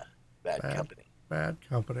Castlevania Bad Company? Bad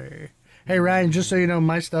Company. Hey, Ryan, just so you know,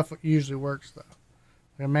 my stuff usually works, though.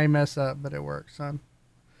 It may mess up, but it works, son.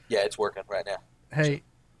 Yeah, it's working right now. Hey,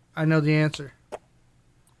 I know the answer.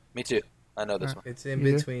 Me too. I know this one. It's in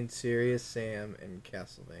between Serious Sam and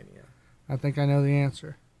Castlevania. I think I know the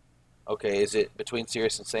answer. Okay, is it between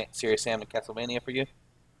Serious Sam and Castlevania for you?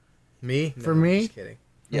 Me? For me? Just kidding.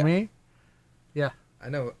 For me? Yeah. I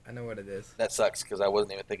know what it is. That sucks because I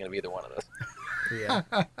wasn't even thinking of either one of those. Yeah.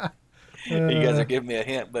 You guys are giving me a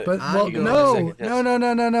hint, but well, no.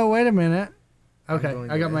 Wait a minute. Okay,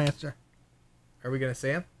 I got my answer. Are we gonna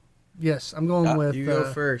Sam? Yes, I'm going with. You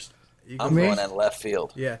go first. I'm going in left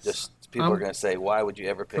field. Yes. Just people are going to say, why would you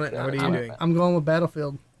ever pick Clint, that? what are you doing? I'm going with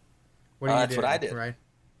Battlefield. What are you that's doing? what I did. Right.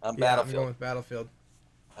 I'm I'm Battlefield. going with Battlefield.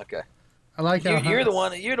 Okay. I like how you're the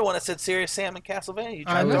one that said Serious Sam and Castlevania. You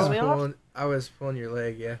trying to throw me off? I was pulling your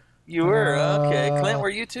leg, yeah. You were? Okay. Clint, were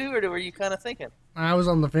you too, or were you kind of thinking? I was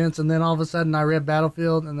on the fence, and then all of a sudden I read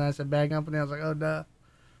Battlefield, and then I said Bad Company. I was like, oh, duh.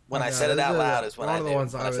 When I said it out loud is when I knew. One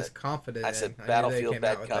of the ones I was confident in. I said Battlefield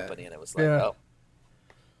Bad Company, and it was like, oh.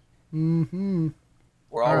 Mm-hmm.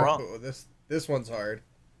 We're all wrong. Oh, this one's hard.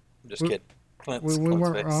 I'm just kidding. We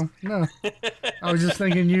weren't wrong. No. I was just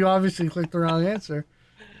thinking you obviously clicked the wrong answer.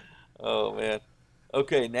 Oh, man.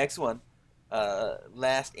 Okay, next one.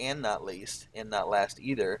 Last and not least, and not last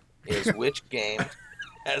either, is which game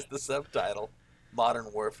has the subtitle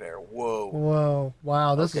Modern Warfare? Whoa.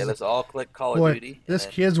 Wow. Let's all click Call of Duty. This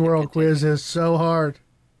Kids World quiz is so hard.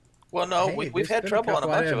 Well, no, we've had trouble on a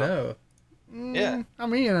bunch of them. Yeah. I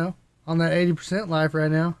mean, on that 80% life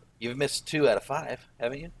right now. You've missed 2 out of 5,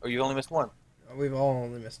 haven't you? Or you've only missed 1? We've all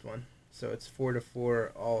only missed 1. So it's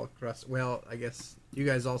 4-4 all across. Well, I guess you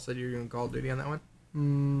guys all said you were doing Call of Duty on that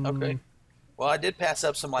one? Okay. Well, I did pass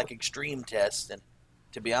up some, extreme tests, and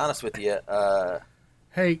to be honest with you,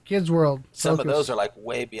 hey, Kids World. Some of those are,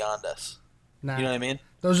 way beyond us. Nah. You know what I mean?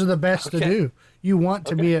 Those are the best to do. You want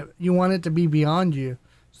you want it to be beyond you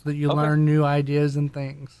so that you learn new ideas and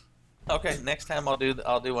things. Okay, next time I'll do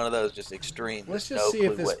one of those, just extreme. Let's just see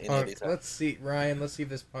if this punk. Let's see, Ryan. Let's see if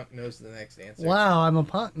this punk knows the next answer. Wow, I'm a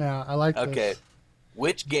punk now. I like this. Okay,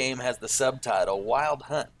 which game has the subtitle Wild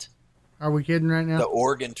Hunt? Are we kidding right now? The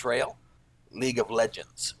Oregon Trail, League of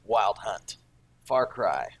Legends, Wild Hunt, Far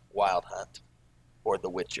Cry, Wild Hunt, or The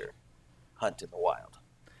Witcher, Hunt in the Wild.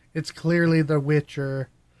 It's clearly The Witcher.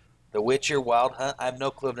 The Witcher, Wild Hunt. I have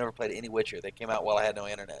no clue. I've never played any Witcher. They came out while I had no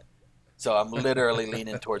internet. So I'm literally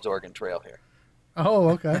leaning towards Oregon Trail here. Oh,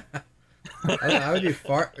 okay. I would do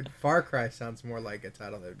Far Cry. Sounds more like a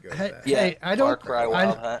title that would go with that. Yeah, Far Cry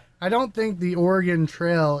Wild Hunt. I don't think the Oregon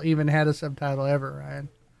Trail even had a subtitle ever, Ryan.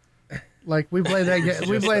 We played that game.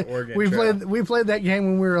 we played that game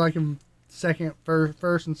when we were in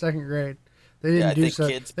first and second grade. They didn't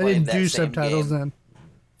do subtitles then.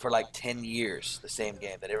 For 10 years, the same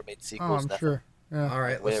game. They never made sequels. Oh, I'm nothing. sure. Yeah. All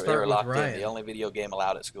right, they let's were start locked with Ryan. in. The only video game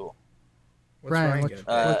allowed at school. What's Ryan,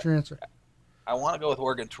 what's your answer? I want to go with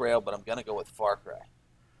Oregon Trail, but I'm going to go with Far Cry.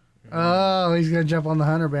 Oh, he's going to jump on the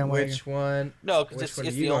Hunter bandwagon. Which one? No, because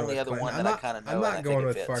it's the only other one that I kind of know. I'm not going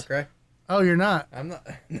with Far Cry. Oh, you're not? I'm not.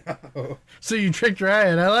 No. So you tricked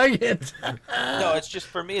Ryan. I like it. No, it's just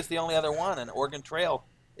for me. It's the only other one, and Oregon Trail.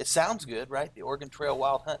 It sounds good, right? The Oregon Trail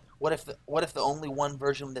Wild Hunt. What if the only one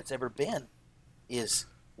version that's ever been is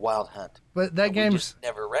Wild Hunt? But that game's just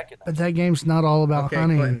never recognized. But that game's not all about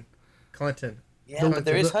hunting. Clinton. Yeah, but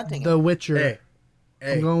there is hunting. The Witcher. Hey.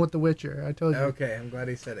 I'm going with The Witcher. I told you. Okay, I'm glad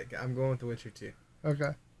he said it. I'm going with The Witcher too. Okay.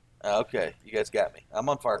 Okay, you guys got me. I'm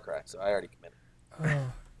on Far Cry, so I already committed.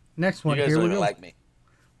 Oh. Next one. You guys don't even like me.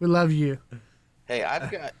 We love you. Hey,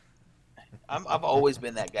 I've always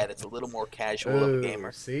been that guy that's a little more casual of a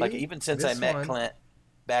gamer. See? Even since I met Clint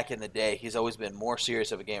back in the day, he's always been more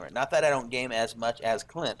serious of a gamer. Not that I don't game as much as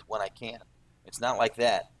Clint when I can. It's not like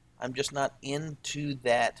that. I'm just not into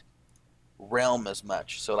that realm as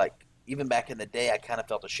much. So even back in the day, I kind of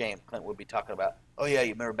felt ashamed. Clint would be talking about, oh yeah,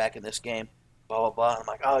 you remember back in this game, blah blah blah. And I'm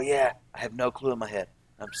like, oh yeah, I have no clue in my head.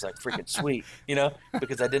 I'm just like, freaking sweet, you know,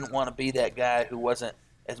 because I didn't want to be that guy who wasn't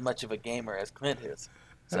as much of a gamer as Clint is.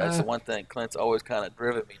 So that's the one thing Clint's always kind of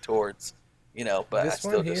driven me towards, you know, but this I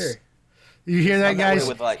still one here. just... You hear that, I'm that way guys?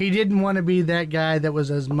 with, like... He didn't want to be that guy that was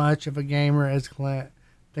as much of a gamer as Clint.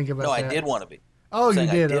 Think about No, that. I did want to be. Oh, you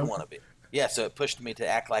did? I did want to be. Yeah, so it pushed me to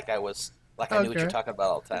act like I was, like I knew what you're talking about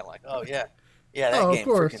all the time. Like, oh, yeah, that game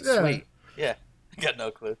freaking sweet. Yeah, I got no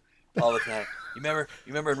clue all the time. You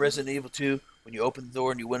remember in Resident Evil 2 when you opened the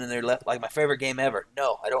door and you went in there left? Like, my favorite game ever.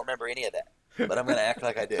 No, I don't remember any of that, but I'm going to act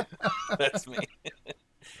like I did. That's me.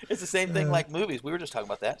 It's the same thing like movies. We were just talking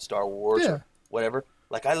about that, Star Wars or whatever.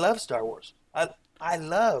 Like, I love Star Wars. I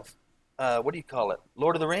love, what do you call it?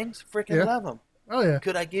 Lord of the Rings? Freaking love them. Oh, yeah.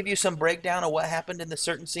 Could I give you some breakdown of what happened in the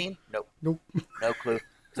certain scene? Nope. No clue.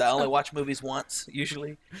 Because I only watch movies once,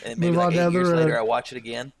 usually. And maybe like 8 years later, I watch it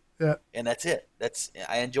again. Yeah. And that's it.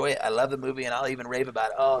 I enjoy it. I love the movie, and I'll even rave about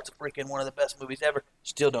it. Oh, it's freaking one of the best movies ever.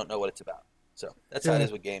 Still don't know what it's about. So that's how it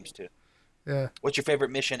is with games, too. Yeah. What's your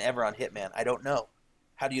favorite mission ever on Hitman? I don't know.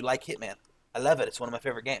 How do you like Hitman? I love it. It's one of my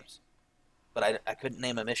favorite games. But I couldn't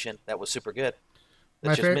name a mission that was super good.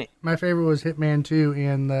 That's just me. My favorite was Hitman 2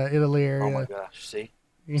 in the Italy area. Oh, my gosh. See?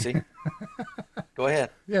 Go ahead.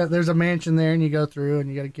 Yeah, there's a mansion there, and you go through, and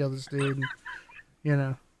you got to kill this dude. And, you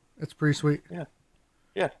know, it's pretty sweet.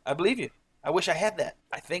 Yeah, I believe you. I wish I had that.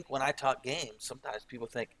 I think when I talk games, sometimes people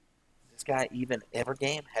think, this guy even ever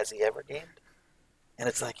game? Has he ever gamed? And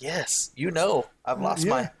it's like, yes, you know, I've lost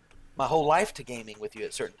my whole life to gaming with you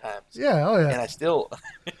at certain times. Yeah, oh yeah. And I still...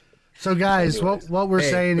 So, guys, what we're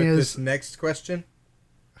saying is... This next question...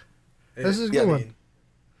 This is a good one.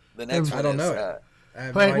 The next one I don't is... know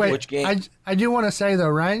Wait. Which game? I do want to say, though,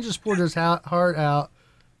 Ryan just poured his heart out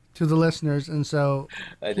to the listeners, and so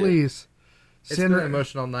please... It's been an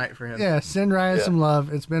emotional night for him. Yeah, send Ryan some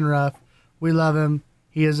love. It's been rough. We love him.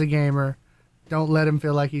 He is a gamer. Don't let him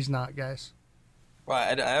feel like he's not, guys.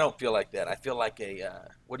 Right, I don't feel like that. I feel like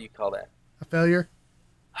a, what do you call that? A failure?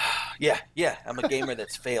 Yeah. I'm a gamer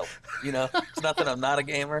that's failed. You know? It's not that I'm not a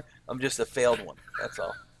gamer. I'm just a failed one. That's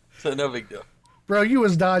all. So no big deal. Bro, you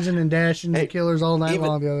was dodging and dashing the killers all night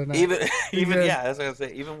long the other night. Even yeah, that's what I was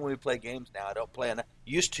saying. Even when we play games now, I don't play enough.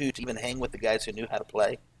 Used to even hang with the guys who knew how to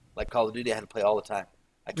play. Like Call of Duty, I had to play all the time.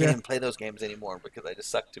 I can't even play those games anymore because I just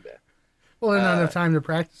suck too bad. Well, there's not enough time to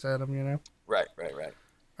practice at them, you know? Right. All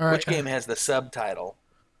right. Which game has the subtitle,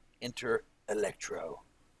 Enter Electro?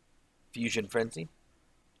 Fusion Frenzy?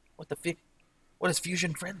 What is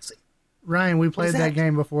Fusion Frenzy? Ryan, we played that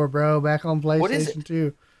game before, bro, back on PlayStation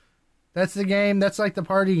 2. That's the game. That's like the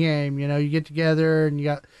party game. You know, you get together and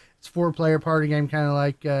it's a 4-player party game, kind of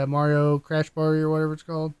like Mario Crash Party or whatever it's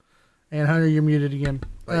called. And Hunter, you're muted again.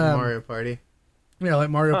 Like Mario Party. Yeah, like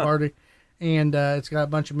Mario Party. And it's got a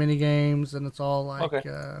bunch of mini games, and it's all like,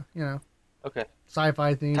 you know,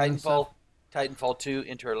 sci-fi themes. Titanfall 2,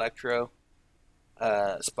 Enter Electro.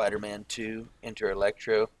 Spider-Man 2, Enter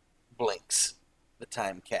Electro. Blinks, the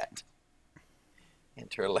Time Cat.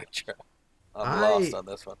 Enter Electro. I'm lost on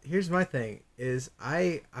this one. Here's my thing, is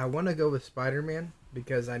I want to go with Spider-Man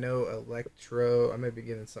because I know Electro... I may be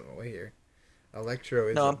giving something away here. Electro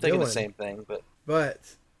is I'm thinking the same thing, but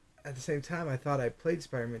at the same time, I thought I played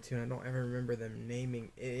Spider-Man 2, and I don't ever remember them naming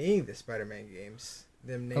any of the Spider-Man games.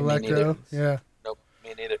 Electro, yeah. Nope,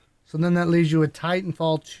 me neither. So then that leaves you with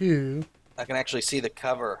Titanfall 2. I can actually see the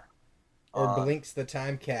cover. Or Blinks the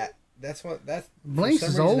Time Cat. That's Blinks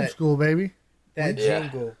is old school, baby. That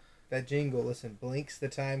jingle. Listen, Blinks the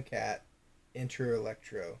Time Cat, Enter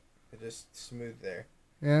Electro. Just smooth there.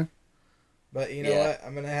 Yeah. But you know what?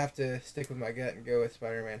 I'm going to have to stick with my gut and go with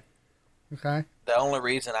Spider-Man. Okay. The only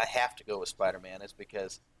reason I have to go with Spider-Man is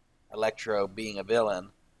because Electro being a villain,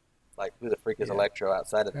 like who the freak is Electro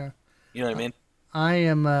outside of that? You know what I mean?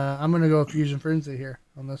 I'm going to go with Fusion Frenzy here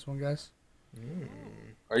on this one, guys.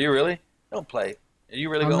 Are you really? Don't play. Are you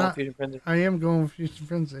really going with Fusion Frenzy? I am going with Fusion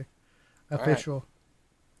Frenzy. Official.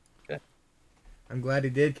 Right. Okay. I'm glad he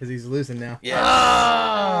did because he's losing now.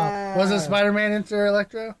 Yeah. Was it Spider-Man Enter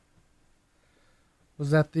Electro?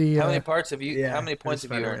 Was that the... How many parts have you... how many points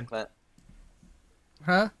have you earned, Clint?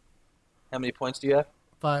 Huh? How many points do you have?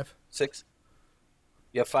 5. 6?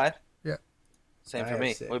 You have 5? Yeah. Same for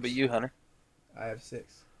me. 6. What about you, Hunter? I have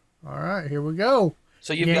 6. All right, here we go.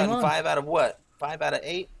 So you've gotten 5 out of what? 5 out of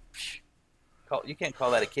 8? You can't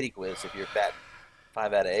call that a kitty quiz if you're batting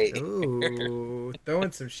 5 out of 8. Ooh,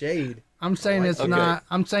 throwing some shade. I'm saying it's not...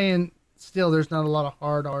 I'm saying still there's not a lot of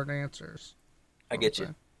hard answers. I get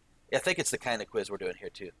you. Yeah, I think it's the kind of quiz we're doing here,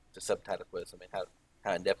 too. It's a subtitle quiz. I mean,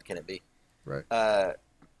 how in-depth can it be? Right.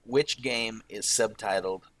 Which game is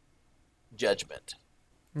subtitled Judgment?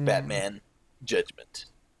 Batman Judgment.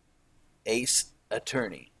 Ace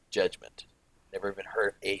Attorney, Judgment. Never even heard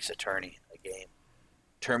of Ace Attorney in a game.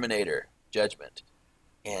 Terminator, Judgment.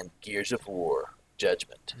 And Gears of War,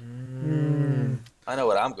 Judgment. I know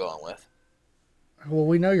what I'm going with. Well,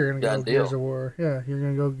 we know you're going to go Done deal. Gears of War. Yeah, you're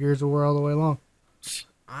going to go Gears of War all the way along.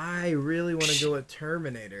 I really want to go with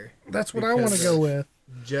Terminator. That's what I want to go with.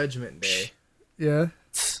 Judgment Day. Yeah.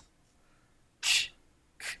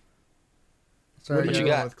 Sorry, what are you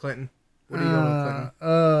going with, Clinton? What are you going with, Clinton?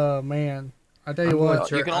 Oh, man. I tell you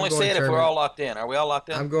what. You can only say it if we're all locked in. Are we all locked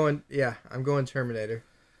in? I'm going Terminator.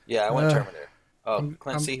 Yeah, I went Terminator. Oh,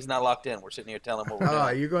 Clint, see, he's not locked in. We're sitting here telling him what we're doing. Oh,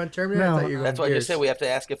 you're going Terminator? No, I thought you were going That's why I just said we have to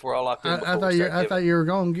ask if we're all locked in. I thought you were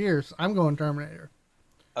going Gears. I'm going Terminator.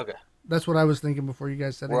 Okay. That's what I was thinking before you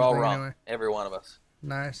guys said we're anything. We're all wrong. Anyway. Every one of us.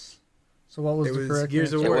 Nice. So what was the correct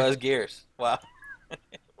Gears answer? of War. It was Gears. Wow.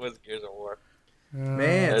 It was Gears of War.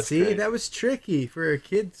 Man, see, great. That was tricky. For a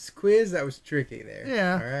kid's quiz, that was tricky there.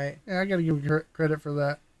 Yeah. All right. Yeah, I got to give you credit for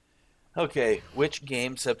that. Okay, which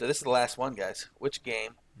game this is the last one, guys. Which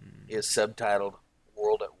game is subtitled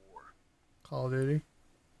World at War? Call of Duty.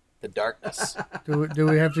 The Darkness. Do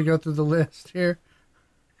we have to go through the list here?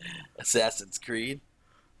 Assassin's Creed,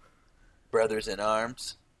 Brothers in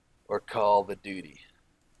Arms, or Call of Duty?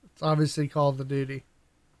 It's obviously Call of Duty.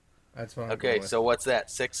 That's what I'm Okay, going with. so what's that?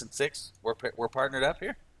 6 and 6? We're partnered up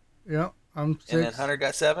here? Yep, I'm 6. And then Hunter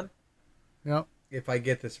got 7? Yep. If I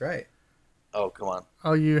get this right. Oh, come on.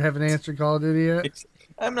 Oh, you haven't answered Call of Duty yet?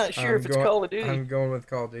 I'm not sure if it's Call of Duty. I'm going with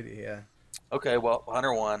Call of Duty, yeah. Okay, well,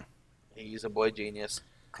 Hunter won. He's a boy genius.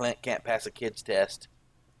 Clint can't pass a kid's test.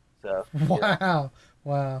 So Wow.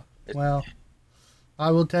 Wow. Well,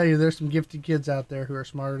 I will tell you, there's some gifted kids out there who are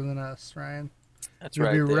smarter than us, Ryan. That's You'll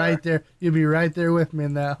right. be right there. You'll be right there with me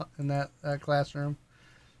in that classroom.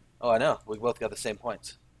 Oh, I know. We both got the same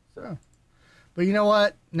points. So. But you know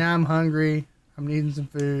what? Now I'm hungry. I'm needing some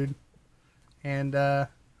food, and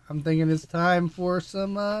I'm thinking it's time for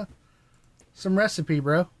some recipe,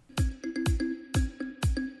 bro.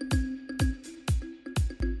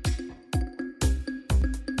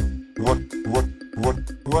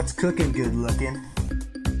 What's cooking good looking?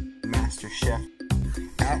 Master Chef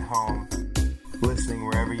at home, listening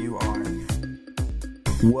wherever you are.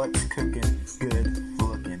 What's cooking good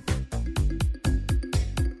looking?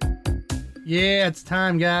 Yeah, it's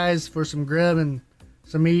time, guys, for some grubbing,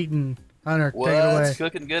 some eating. Hunter, take it away. What's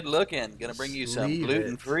cooking good looking? Gonna bring you some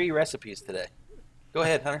gluten-free recipes today. Go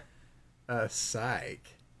ahead, Hunter. Psych.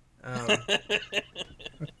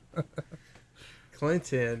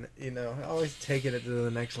 Clinton, always taking it to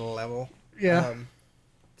the next level. Yeah.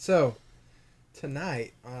 So,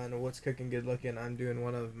 tonight on What's Cooking Good Looking, I'm doing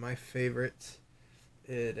one of my favorites.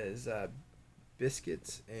 It is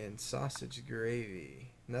biscuits and sausage gravy.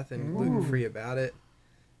 Nothing gluten-free about it.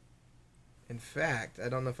 In fact, I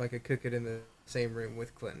don't know if I could cook it in the same room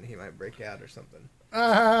with Clinton. He might break out or something.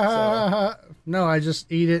 No, I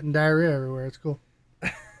just eat it and diarrhea everywhere. It's cool.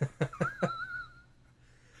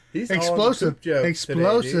 He's explosive today,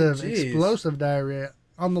 diarrhea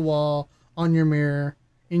on the wall, on your mirror,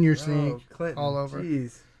 in your sink, Clinton, all over.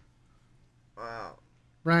 Jeez. Wow.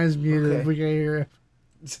 Ryan's muted. Okay. We can't hear him.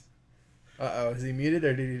 Is he muted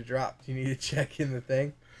or did he drop? Do you need to check in the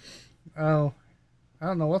thing? Oh, I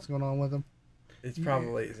don't know what's going on with him. It's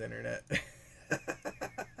probably his internet.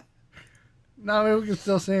 No, I mean, we can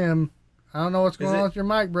still see him. I don't know what's going on with your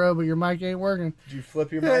mic, bro, but your mic ain't working. Did you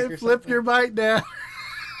flip your mic or something? Flip your mic down.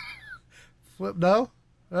 No?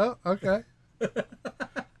 Oh, okay.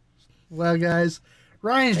 Well, guys,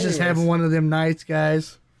 Ryan's just having one of them nights,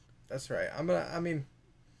 guys. That's right.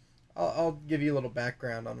 I'll give you a little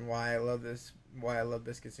background on why I love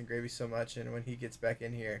biscuits and gravy so much, and when he gets back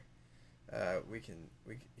in here,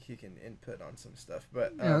 he can input on some stuff.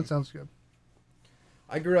 But yeah, that sounds good.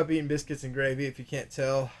 I grew up eating biscuits and gravy. If you can't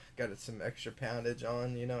tell, got some extra poundage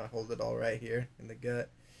on. I hold it all right here in the gut,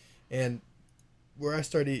 and where I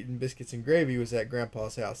started eating biscuits and gravy was at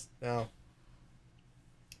Grandpa's house. Now,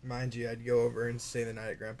 mind you, I'd go over and stay the night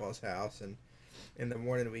at Grandpa's house, and in the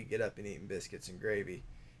morning we'd get up and eating biscuits and gravy,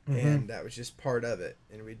 and that was just part of it.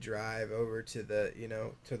 And we'd drive over to the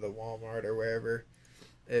Walmart or wherever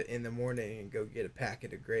in the morning and go get a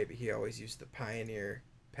packet of gravy. He always used the Pioneer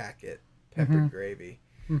packet peppered gravy.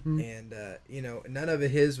 And none of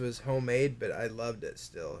his was homemade, but I loved it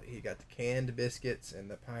still. He got the canned biscuits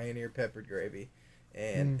and the Pioneer peppered gravy,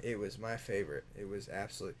 and it was my favorite. It was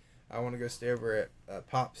absolutely. I want to go stay over at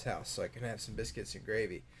Pop's house so I can have some biscuits and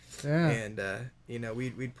gravy. Yeah. And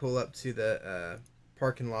we'd pull up to the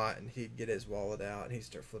parking lot, and he'd get his wallet out and he'd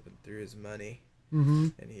start flipping through his money.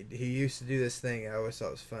 And he used to do this thing. I always thought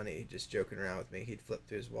it was funny. Just joking around with me, he'd flip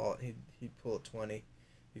through his wallet. He'd pull a 20.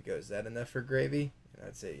 He'd go, "Is that enough for gravy?" And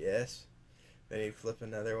I'd say, "Yes." Then he'd flip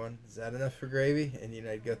another one. "Is that enough for gravy?" And, you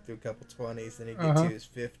know, he'd go through a couple 20s. Then he'd get to his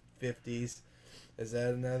 50s. "Is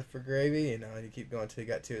that enough for gravy?" You know, and he'd keep going until he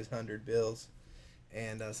got to his 100 bills.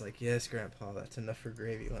 And I was like, "Yes, Grandpa, that's enough for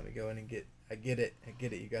gravy. Let me go in and I get it.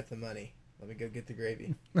 You got the money. Let me go get the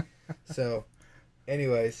gravy." So,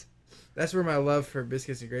 anyways, that's where my love for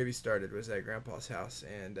biscuits and gravy started, was at Grandpa's house.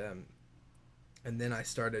 And then I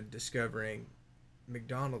started discovering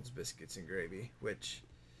McDonald's biscuits and gravy, which,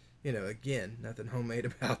 you know, again, nothing homemade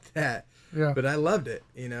about that. Yeah. But I loved it,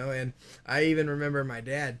 you know. And I even remember my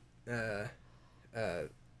dad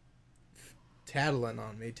tattling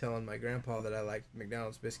on me, telling my grandpa that I liked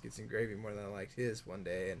McDonald's biscuits and gravy more than I liked his one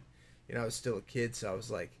day. And, you know, I was still a kid, so I was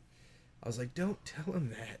like, "Don't tell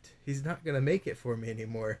him that. He's not gonna make it for me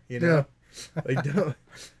anymore," you know. Yeah. Like, don't.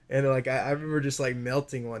 And like I remember just like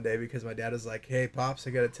melting one day because my dad was like, "Hey, Pops,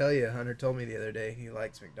 I gotta tell you, Hunter told me the other day he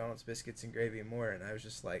likes McDonald's biscuits and gravy more." And I was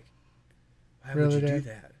just like, "Why would you do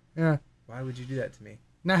that? Yeah. Why would you do that to me?"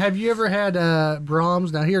 Now, have you ever had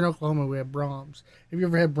Brahms? Now, here in Oklahoma, we have Brahms. Have you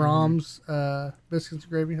ever had Brahms biscuits and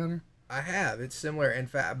gravy, Hunter? I have. It's similar, in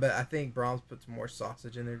fact, but I think Brahms puts more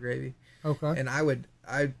sausage in their gravy. Okay. And I would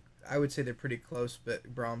say they're pretty close,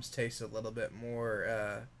 but Brahms tastes a little bit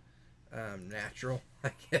more natural,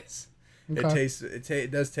 I guess. Okay.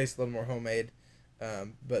 It does taste a little more homemade,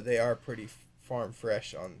 but they are pretty farm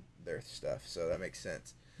fresh on their stuff, so that makes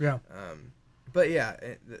sense. Yeah. But yeah,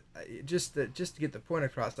 just to get the point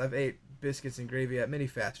across, I've ate biscuits and gravy at many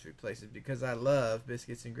fast food places because I love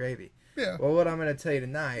biscuits and gravy. Yeah. Well, what I'm going to tell you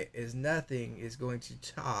tonight is nothing is going to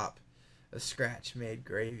top a scratch-made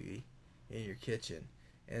gravy in your kitchen.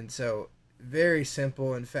 And so, very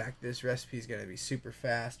simple. In fact, this recipe is going to be super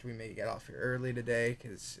fast. We may get off here early today,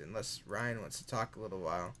 because unless Ryan wants to talk a little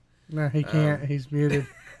while. No, he can't. He's muted.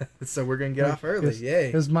 So we're going to get off early.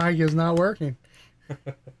 Yay. His mic is not working.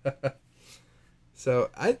 So,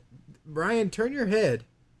 Brian, turn your head.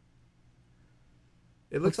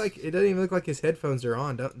 It looks like, it doesn't even look like his headphones are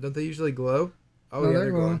on. Don't they usually glow? Oh, no, yeah,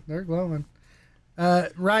 they're glowing. They're glowing.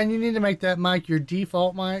 Ryan, you need to make that mic your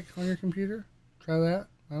default mic on your computer. Try that.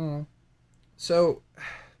 I don't know. So,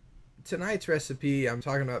 tonight's recipe, I'm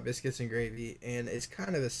talking about biscuits and gravy, and it's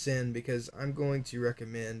kind of a sin because I'm going to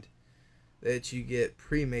recommend that you get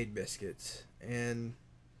pre-made biscuits. And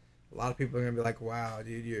a lot of people are going to be like, "Wow,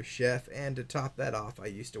 dude, you're a chef." And to top that off, I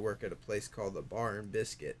used to work at a place called the Bar and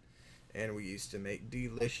Biscuit, and we used to make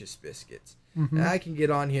delicious biscuits. Mm-hmm. Now, I can get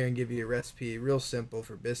on here and give you a recipe real simple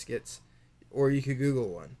for biscuits, or you could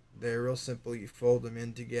Google one. They're real simple. You fold them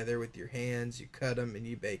in together with your hands, you cut them, and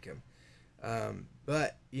you bake them.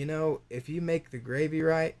 But, you know, if you make the gravy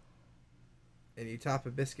right and you top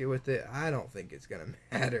a biscuit with it, I don't think it's going to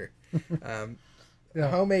matter. Yeah.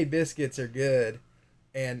 Homemade biscuits are good,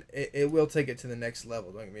 and it will take it to the next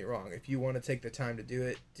level. Don't get me wrong. If you want to take the time to do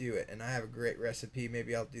it, do it. And I have a great recipe.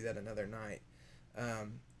 Maybe I'll do that another night.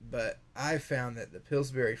 But I found that the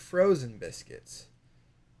Pillsbury frozen biscuits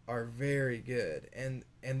are very good, and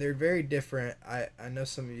they're very different. I know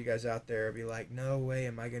some of you guys out there will be like, "No way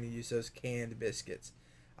am I going to use those canned biscuits."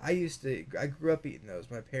 I grew up eating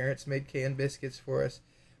those. My parents made canned biscuits for us.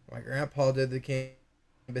 My grandpa did the canned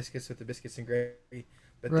biscuits with the biscuits and gravy.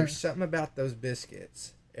 But There's something about those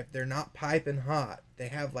biscuits. If they're not piping hot, they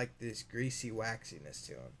have like this greasy waxiness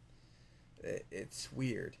to them. It's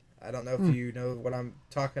weird. I don't know if you know what I'm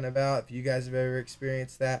talking about. If you guys have ever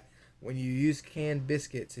experienced that. When you use canned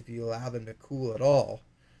biscuits, if you allow them to cool at all,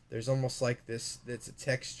 there's almost like this, that's a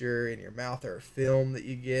texture in your mouth or a film that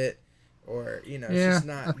you get, or, you know, it's just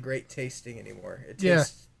not great tasting anymore. It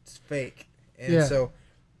tastes fake. And so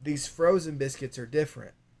these frozen biscuits are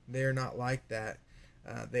different. They're not like that.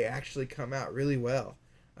 They actually come out really well.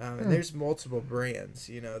 And there's multiple brands.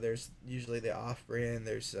 You know, there's usually the off-brand.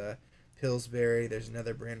 There's Pillsbury. There's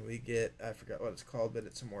another brand we get. I forgot what it's called, but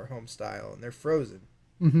it's a more home style, and they're frozen.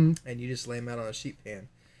 Mm-hmm. And you just lay them out on a sheet pan,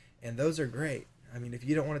 and those are great. I mean, if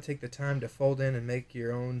you don't want to take the time to fold in and make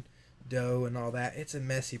your own dough and all that, it's a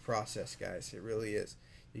messy process, guys. It really is.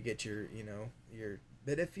 You get your,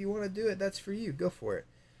 but if you want to do it, that's for you. Go for it.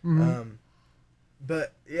 Mm-hmm.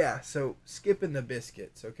 But yeah, so skipping the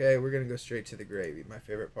biscuits, okay? We're gonna go straight to the gravy, my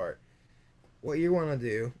favorite part. What you want to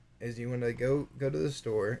do is you want to go to the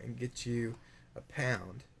store and get you a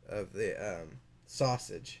pound of the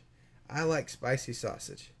sausage. I like spicy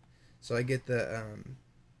sausage, so I get the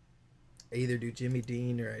I either do Jimmy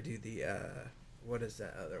Dean or I do the what is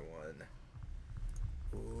that other one?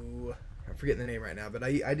 Ooh, I'm forgetting the name right now, but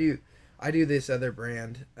I do this other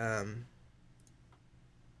brand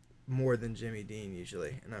more than Jimmy Dean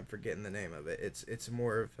usually, and I'm forgetting the name of it. It's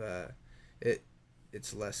more of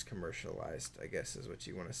it's less commercialized, I guess is what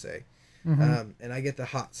you want to say. Mm-hmm. And I get the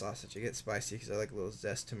hot sausage. I get spicy because I like a little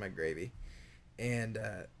zest to my gravy. And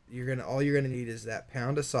all you're gonna need is that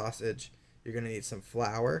pound of sausage. You're gonna need some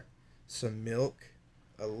flour, some milk,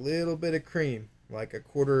 a little bit of cream, like a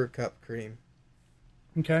quarter cup cream.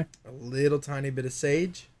 Okay. A little tiny bit of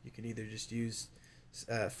sage. You can either just use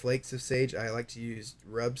flakes of sage. I like to use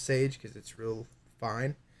rub sage because it's real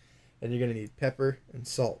fine. And you're gonna need pepper and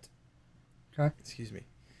salt. Okay. Excuse me.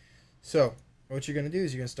 So what you're going to do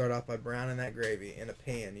is you're going to start off by browning that gravy in a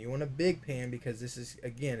pan. You want a big pan because this is,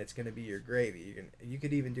 again, it's going to be your gravy. You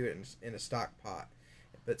could even do it in a stock pot.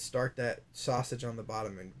 But start that sausage on the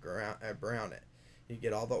bottom and brown it. You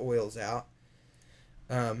get all the oils out.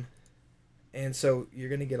 And so you're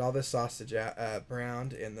going to get all the sausage out,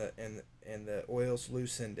 browned and the oils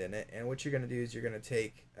loosened in it. And what you're going to do is you're going to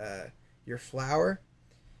take your flour,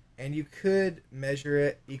 and you could measure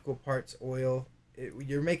it equal parts oil.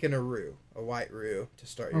 You're making a white roux to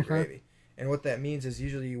start your gravy. And what that means is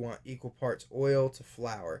usually you want equal parts oil to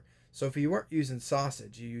flour. So if you weren't using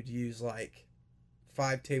sausage, you'd use like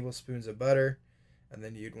 5 tablespoons of butter, and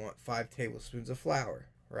then you'd want 5 tablespoons of flour,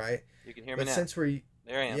 right? You can hear me now. Since we're...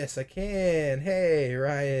 There I am. Yes, I can. Hey,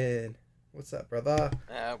 Ryan. What's up, brother?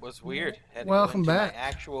 It was weird. Had to Welcome go into back. My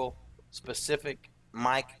actual specific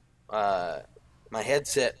mic, my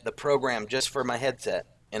headset, the program just for my headset,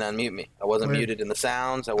 and unmute me. I wasn't muted in the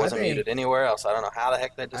sounds. I wasn't muted anywhere else. I don't know how the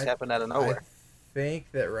heck that just happened out of nowhere. I think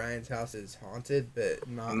that Ryan's house is haunted, but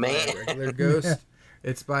not by Man. a regular ghost.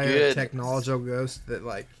 It's by a technological ghost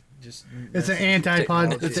that just... It's an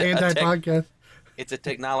anti-pod. It's an anti-podcast. It's a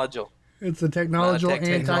technological. It's a technological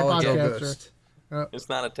anti-podcaster. It's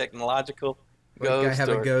not a technological Like ghost. I have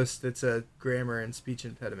a ghost that's a grammar and speech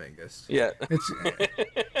impediment ghost. Yeah.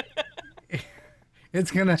 It's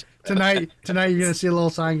gonna tonight. You're gonna see a little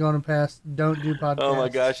sign going past. Don't do podcasts. Oh my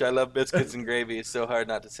gosh, I love biscuits and gravy. It's so hard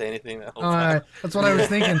not to say anything the whole time. That's what I was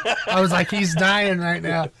thinking. I was like, he's dying right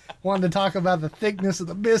now, wanting to talk about the thickness of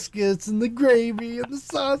the biscuits and the gravy and the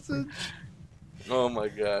sausage. Oh my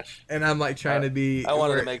gosh. And I'm like trying to be. I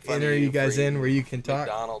wanted to make fun enter of you guys in where you can talk.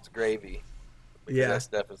 McDonald's gravy. Because that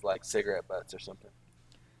stuff is like cigarette butts or something.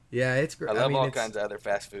 Yeah, it's great. I love all kinds of other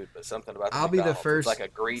fast food, but something about I'll McDonald's, be the first it's like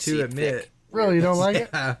a greasy, to admit. thick, Really, you don't like it?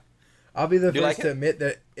 Yeah. I'll be the first to admit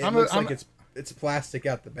that it looks like it's plastic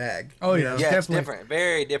out the bag. Oh yeah, yeah, it's different,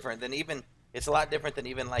 very different than even. It's a lot different than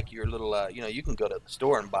even like your little. You can go to the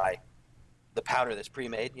store and buy the powder that's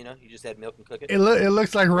pre-made. You just add milk and cook it. It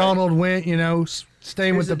looks like Ronald went.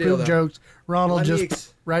 Staying with the poop jokes. Ronald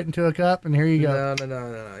just right into a cup, and here you go.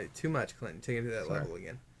 No. Too much, Clinton. Take it to that level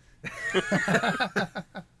again.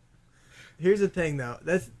 Here's the thing, though.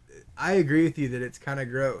 I agree with you that it's kind of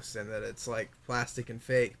gross and that it's like plastic and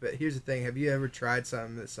fake. But here's the thing: have you ever tried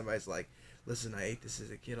something that somebody's like, "Listen, I ate this as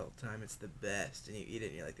a kid all the time. It's the best," and you eat it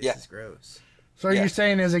and you're like, "This is gross." So are you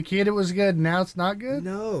saying as a kid it was good, and now it's not good?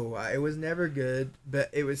 No, it was never good, but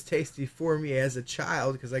it was tasty for me as a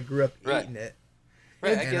child because I grew up eating it.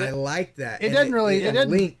 Right, and I liked that. It doesn't really. It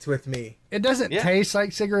linked with me. It doesn't taste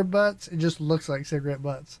like cigarette butts. It just looks like cigarette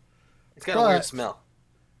butts. It's got a weird smell.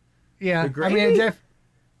 Yeah, I mean,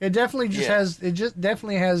 it definitely just has. It just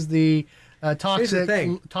definitely has the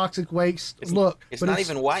toxic waste look. It's not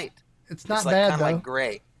even white. It's not like, bad kind though. Like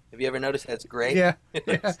gray. Have you ever noticed that it's gray? Yeah.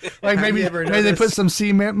 Like maybe they put some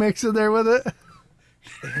cement mix in there with it.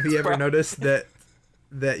 Have you ever noticed that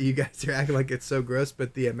you guys are acting like it's so gross,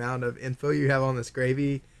 but the amount of info you have on this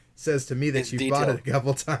gravy says to me that you've bought it a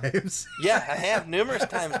couple times. Yeah, I have numerous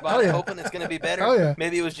times bought it, hoping it's going to be better. Oh, yeah.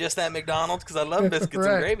 Maybe it was just that McDonald's because I love biscuits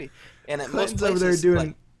and gravy. And at most places, over there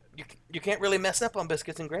doing... you can't really mess up on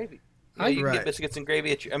biscuits and gravy. You can get biscuits and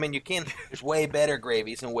gravy at you can. There's way better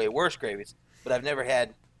gravies and way worse gravies, but I've never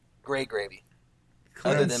had gray gravy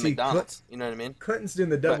other than McDonald's. You know what I mean? Clinton's doing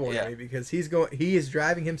the double on me because he is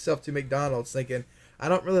driving himself to McDonald's thinking, I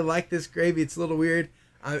don't really like this gravy. It's a little weird.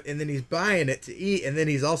 And then he's buying it to eat, and then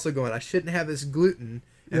he's also going, I shouldn't have this gluten,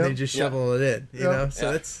 and then just shoveling it in. You know,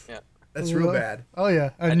 so that's real bad. Oh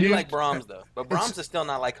yeah, I do like Brahms though, but Brahms is still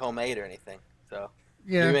not like homemade or anything. So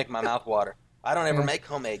you make my mouth water. I don't ever make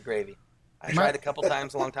homemade gravy. I tried a couple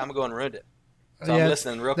times a long time ago and ruined it. So I'm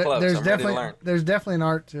listening real close. I'm ready to learn. There's definitely an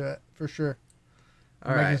art to it for sure.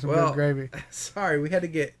 All right, some good gravy. Sorry, we had to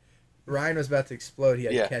get. Ryan was about to explode. He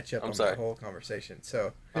had to catch up on the whole conversation.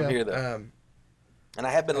 So I'm here though. And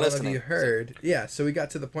I have been listening. You heard, so we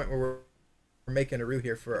got to the point where we're making a roux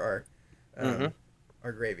here for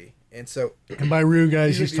our gravy, and so. And by roux,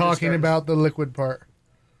 guys, he's talking about the liquid part.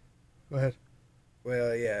 Go ahead.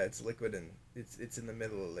 Well, yeah, it's liquid and it's in the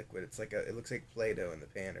middle of liquid. It's like it looks like Play-Doh in the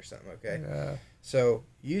pan or something. Okay. Yeah. So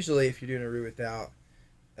usually, if you're doing a roux without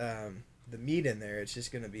the meat in there, it's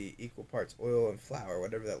just going to be equal parts oil and flour,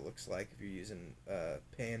 whatever that looks like. If you're using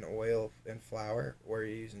pan oil and flour, or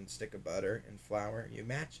you're using a stick of butter and flour, you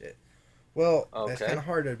match it. Well, that's kind of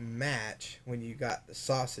hard to match when you got the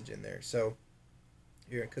sausage in there. So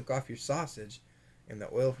you're going to cook off your sausage, and the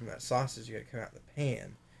oil from that sausage is going to come out the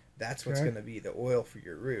pan. That's what's going to be the oil for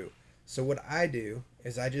your roux. So what I do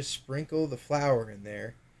is I just sprinkle the flour in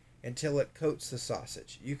there until it coats the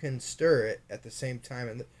sausage. You can stir it at the same time,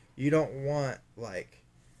 and you don't want like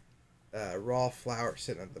raw flour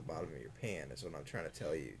sitting at the bottom of your pan. Is what I'm trying to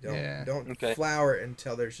tell you. Don't flour it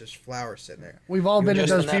until there's just flour sitting there. We've all been to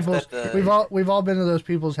those people's. We've all been to those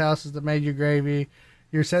people's houses that made you gravy.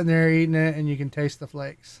 You're sitting there eating it, and you can taste the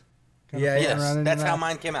flakes. Yes, that's how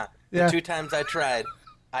mine came out. The 2 times I tried,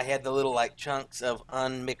 I had the little like chunks of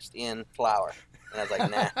unmixed in flour. And I was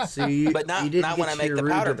like, nah. So you didn't get your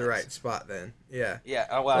roux to the right spot then. Yeah. Yeah.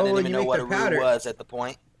 Oh, well, I didn't even know what a roux was at the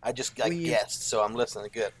point. I just guessed, so I'm listening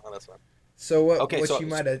good on this one. So what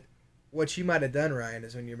you might have done, Ryan,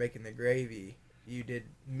 is when you're making the gravy, you did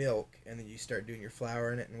milk and then you start doing your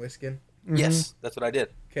flour in it and whisking. Mm-hmm. Yes, that's what I did.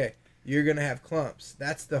 Okay. You're gonna have clumps.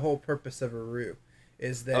 That's the whole purpose of a roux,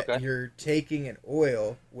 is that you're taking an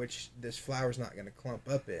oil which this flour's not gonna clump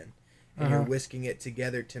up in. And you're whisking it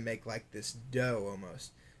together to make like this dough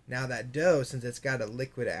almost. Now that dough, since it's got a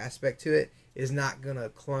liquid aspect to it, is not gonna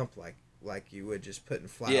clump like you would just putting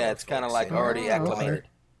flour. Yeah, it's kind of like already acclimated.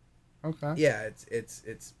 Okay. Yeah,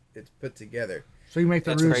 it's put together. So you make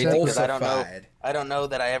the roux because I don't know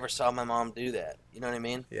that I ever saw my mom do that. You know what I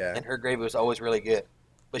mean? Yeah. And her gravy was always really good,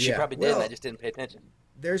 but she probably did. And I just didn't pay attention.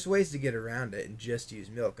 There's ways to get around it and just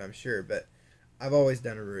use milk, I'm sure, but I've always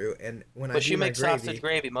done a roux, and but she makes sausage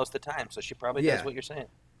gravy most of the time, so she probably does what you're saying.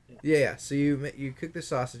 Yeah. So you cook the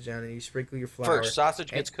sausage down and you sprinkle your flour. First,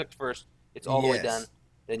 sausage gets cooked first. It's all the way done.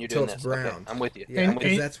 Then you're doing this. Brown. Okay, I'm with you. Yeah,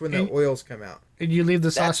 because that's when the oils come out. And you leave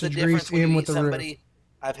the sausage grease in with the roux.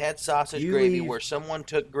 I've had sausage gravy where someone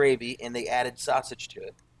took gravy and they added sausage to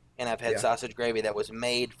it, and I've had sausage gravy that was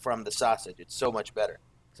made from the sausage. It's so much better.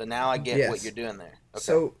 So now I get what you're doing there. Okay.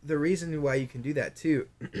 So the reason why you can do that too,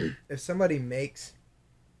 if somebody makes,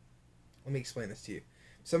 let me explain this to you.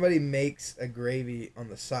 Somebody makes a gravy on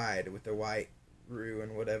the side with the white roux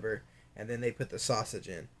and whatever, and then they put the sausage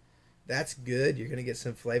in. That's good. You're going to get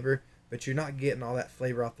some flavor, but you're not getting all that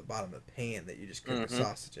flavor off the bottom of the pan that you just cook the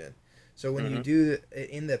sausage in. So when you do it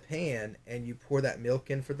in the pan and you pour that milk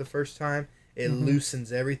in for the first time, it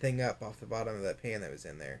loosens everything up off the bottom of that pan that was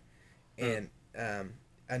in there. And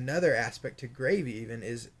another aspect to gravy even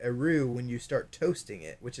is a roux when you start toasting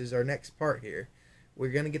it, which is our next part here.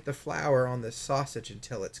 We're going to get the flour on the sausage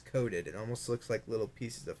until it's coated. It almost looks like little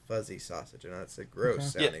pieces of fuzzy sausage. I know it's a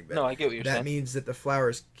gross sounding, but I get what you're saying. That means that the flour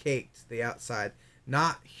is caked, the outside.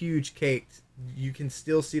 Not huge caked. You can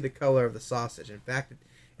still see the color of the sausage. In fact,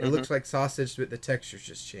 it looks like sausage, but the texture's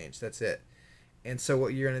just changed. That's it. And so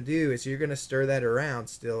what you're going to do is you're going to stir that around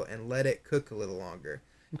still and let it cook a little longer.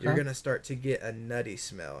 Okay. You're going to start to get a nutty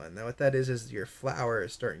smell. And what that is your flour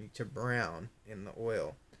is starting to brown in the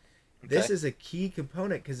oil. Okay. This is a key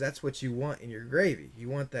component because that's what you want in your gravy. You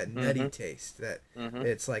want that nutty taste. That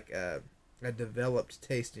it's like a developed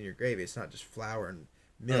taste in your gravy. It's not just flour and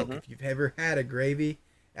milk. If you've ever had a gravy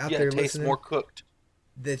out there it tastes more cooked.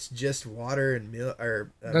 That's just water and milk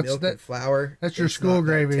milk and flour. That's your school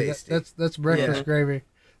gravy. That's breakfast gravy.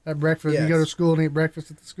 That breakfast you go to school and eat breakfast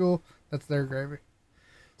at the school. That's their gravy.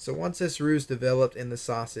 So once this roux is developed in the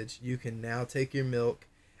sausage, you can now take your milk.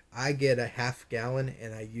 I get a half gallon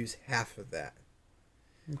and I use half of that.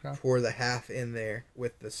 Okay. Pour the half in there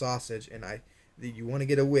with the sausage, and you want to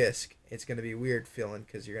get a whisk. It's going to be weird feeling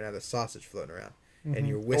because you're going to have the sausage floating around, and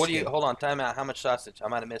you're whisking. Hold on, time out. How much sausage? I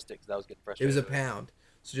might have missed it because I was getting frustrated. It was a pound,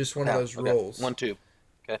 so just one of those rolls. 1 tube.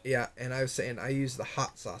 Okay. Yeah, and I was saying I use the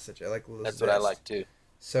hot sausage. I like those. That's what I like too.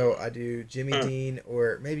 So I do Jimmy Dean,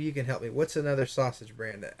 or maybe you can help me. What's another sausage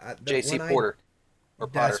brand? JC Porter. Or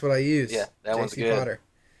Potter. That's what I use. Yeah, that one's good. Potter.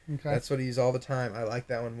 Okay. That's what I use all the time. I like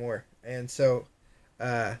that one more. And so,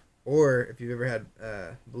 or if you've ever had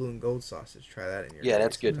blue and gold sausage, try that in your. Yeah,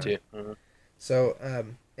 that's good too. So,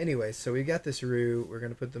 anyway, so we got this roux. We're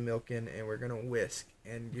gonna put the milk in, and we're gonna whisk,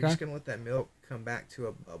 and you're just gonna let that milk come back to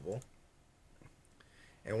a bubble.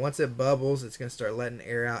 And once it bubbles, it's gonna start letting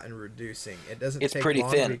air out and reducing. It doesn't. It's take pretty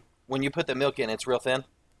long thin. When you put the milk in, it's real thin.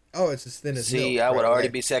 Oh, it's as thin as milk. See, I would already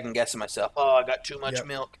be second guessing myself. Oh, I got too much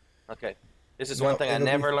milk. Okay. This is one thing I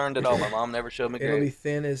never learned at all. My mom never showed me gravy. It'll be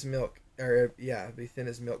thin as milk. It'll be thin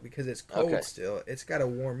as milk because it's cold still. It's got to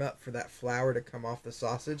warm up for that flour to come off the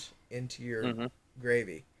sausage into your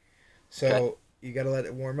gravy. So you got to let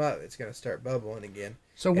it warm up. It's going to start bubbling again.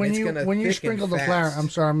 So when you sprinkle the flour, I'm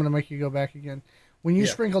sorry, I'm going to make you go back again. When you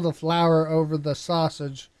sprinkle the flour over the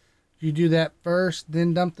sausage, you do that first,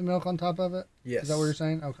 then dump the milk on top of it? Yes. Is that what you're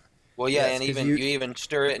saying? Okay. Well, yeah, and you even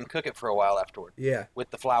stir it and cook it for a while afterward. Yeah. With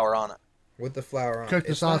the flour on it. With the flour on Cook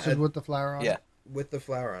the sausage with the flour on it? Yeah. With the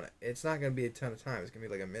flour on it. It's not going to be a ton of time. It's going to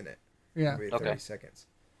be like a minute. Yeah. Maybe 30 seconds.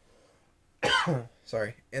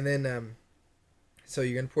 Sorry. And then, so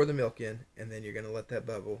you're going to pour the milk in, and then you're going to let that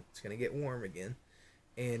bubble. It's going to get warm again.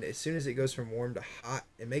 And as soon as it goes from warm to hot,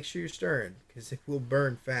 and make sure you're stirring, because it will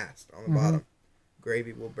burn fast on the bottom.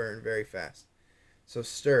 Gravy will burn very fast. So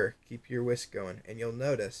stir, keep your whisk going, and you'll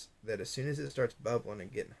notice that as soon as it starts bubbling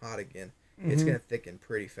and getting hot again, it's going to thicken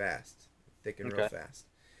pretty fast. Thicken real fast.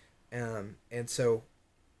 And so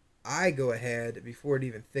I go ahead, before it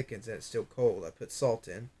even thickens and it's still cold, I put salt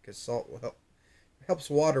in, because salt will helps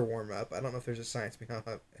water warm up. I don't know if there's a science behind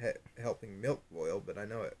helping milk boil, but I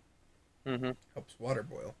know it helps water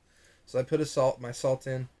boil. So I put my salt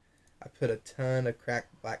in. I put a ton of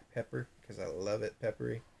cracked black pepper, because I love it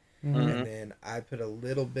peppery. And then I put a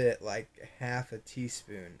little bit, like half a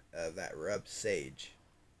teaspoon of that rubbed sage.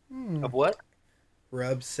 Of what?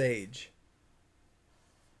 Rubbed sage.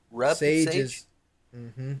 Rubbed sage? Sage? Is...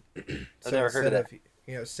 I've never heard of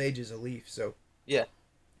that. Sage is a leaf, so... Yeah.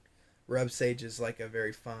 Rubbed sage is like a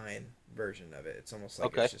very fine version of it. It's almost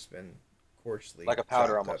like it's just been coarsely... Like a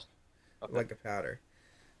powder almost. Okay. Like a powder.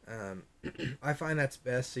 I find that's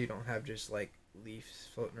best so you don't have just like leaves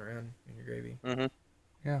floating around in your gravy.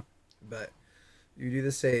 Yeah. But you do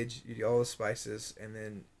the sage, you do all the spices, and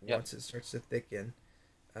then once it starts to thicken,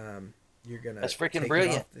 you're going to... That's freaking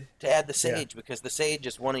brilliant to add the sage, because the sage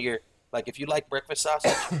is one of your... Like, if you like breakfast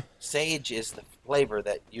sausage, sage is the flavor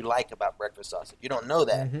that you like about breakfast sausage. You don't know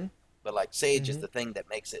that, but, like, sage is the thing that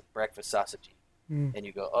makes it breakfast sausagey. And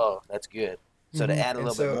you go, oh, that's good. So to add a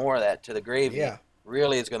little bit more of that to the gravy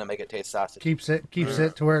really is going to make it taste sausage. Keeps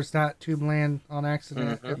it to where it's not too bland on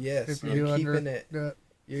accident. Yes, you're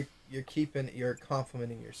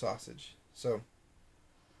complimenting your sausage. So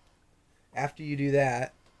after you do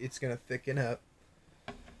that, it's going to thicken up.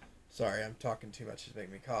 Sorry, I'm talking too much to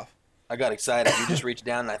make me cough. I got excited. You just reached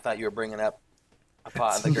down, and I thought you were bringing up a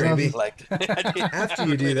pot of the gravy. Like after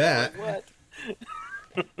you do that, like,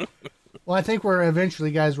 what? Well, I think we're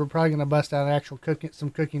probably going to bust out some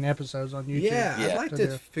cooking episodes on YouTube. Yeah, I'd like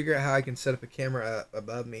to figure out how I can set up a camera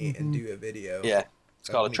above me and do a video. Yeah, it's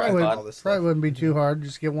called a tripod. Probably wouldn't be too hard.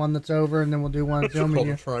 Just get one that's over, and then we'll do one filming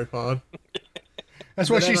you. Tripod. That's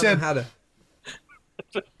what she said.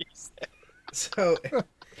 So,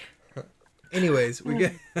 anyways,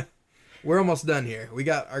 we're almost done here. We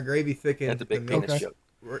got our gravy thickened. That's a big penis joke.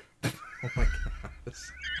 Oh my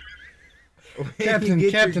gosh.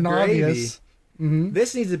 Captain Obvious.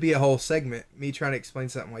 This needs to be a whole segment. Me trying to explain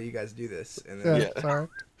something while you guys do this. And then,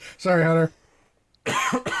 Sorry, Hunter.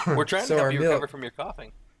 We're trying to help you recover from your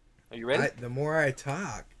coughing. Are you ready? The more I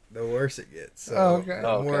talk, the worse it gets. So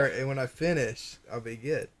and when I finish, I'll be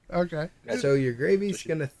good. Okay. So your gravy's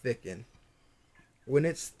gonna thicken. When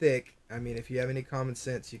it's thick, I mean, if you have any common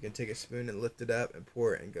sense, you can take a spoon and lift it up and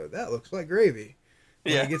pour it and go, that looks like gravy.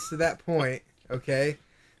 When it gets to that point, okay,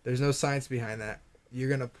 there's no science behind that. You're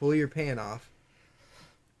going to pull your pan off,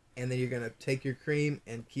 and then you're going to take your cream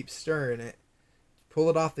and keep stirring it. Pull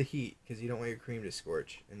it off the heat, because you don't want your cream to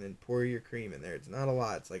scorch, and then pour your cream in there. It's not a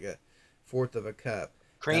lot. It's like 1/4 of a cup.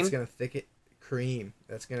 Cream? That's going to thicken cream.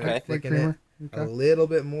 That's going to thicken it a little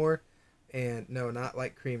bit more. And no, not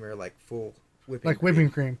like creamer, like full whipping cream. Whipping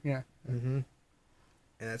cream, yeah. And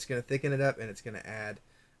that's going to thicken it up, and it's going to add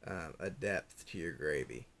a depth to your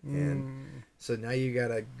gravy. And so now you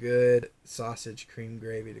got a good sausage cream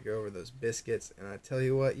gravy to go over those biscuits. And I tell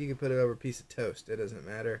you what, you can put it over a piece of toast. It doesn't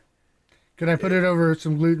matter. Could I put it over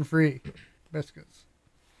some gluten-free biscuits?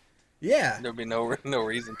 Yeah. There'd be no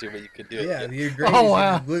reason to, but you could do it. Yeah, your gravy's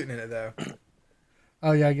got gluten in it, though.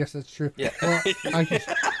 Oh, yeah, I guess that's true. Yeah. Well,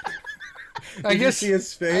 I guess see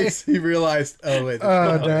his face. He realized, oh, wait.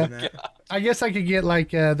 I guess I could get,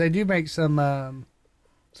 they do make some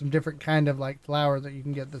different kind of, flour that you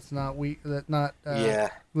can get that's not wheat,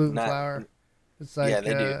 gluten flour. It's like,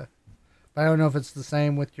 they do. I don't know if it's the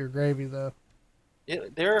same with your gravy, though.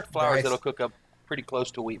 There are flours that'll cook up pretty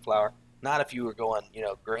close to wheat flour. Not if you were going,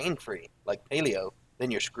 grain-free, like paleo,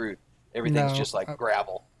 then you're screwed. Everything's just like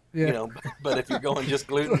gravel. Yeah. But if you're going just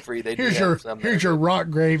gluten-free, they do have some. Here's your rock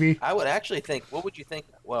gravy. I would actually think, what would you think,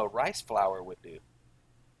 rice flour would do?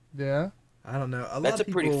 Yeah. I don't know. A lot of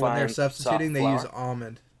people, when they're substituting, they use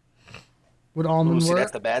almond. Would almond work?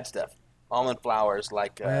 That's the bad stuff. Almond flour is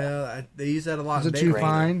like... they use that a lot in baking. Is it too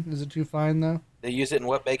fine? Is it too fine, though? They use it in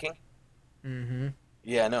what baking? Mm-hmm.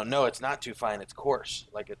 Yeah, no, it's not too fine. It's coarse.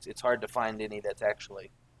 Like it's hard to find any that's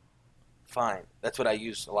actually fine. That's what I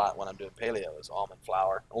use a lot when I'm doing paleo is almond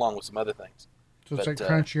flour, along with some other things. So it's like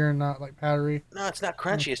crunchier and not like powdery? No, it's not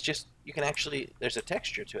crunchy. It's just, you can actually, there's a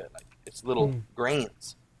texture to it. Like, it's little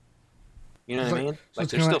grains. You know what I mean? So Like,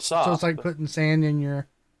 they're still soft. So it's like putting sand in your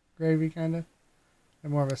gravy, kind of?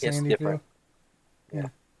 And more of a sandy feel? Yeah.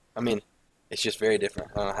 I mean, it's just very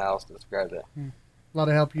different. I don't know how else to describe that. A lot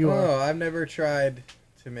of help you are. I've never tried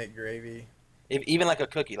to make gravy. Even like a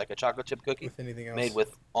cookie, like a chocolate chip cookie. With anything else. Made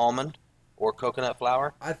with almond or coconut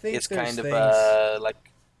flour. I think it's there's kind of things... like,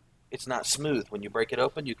 it's not smooth. When you break it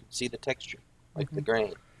open, you can see the texture, like the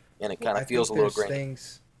grain. And it kind of feels a little grainy. There's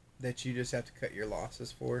things that you just have to cut your losses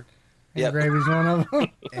for. And gravy's one of them.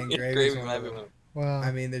 And gravy's one of them. Wow.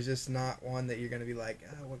 I mean, there's just not one that you're going to be like,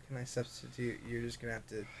 what can I substitute? You're just going to have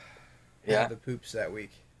to have the poops that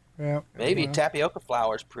week. Yeah. Maybe tapioca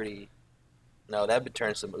flour is pretty... No, that would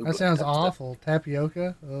turn some... That sounds awful. Stuff.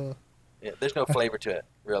 Tapioca? Ugh. Yeah, there's no flavor to it,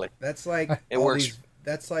 really. That's like... It works...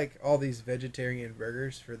 That's like all these vegetarian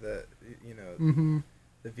burgers for the,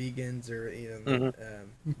 the vegans or,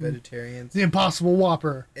 vegetarians. The Impossible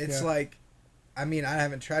Whopper. It's like, I mean, I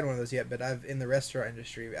haven't tried one of those yet, but in the restaurant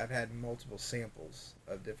industry, I've had multiple samples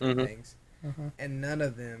of different things. And none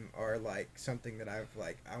of them are like something that I've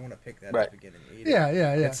like, I want to pick that up again and eat it.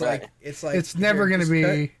 Yeah. It's like, it's never going to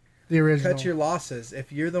be the original. Cut your losses.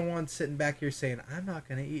 If you're the one sitting back here saying, I'm not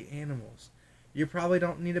going to eat animals, you probably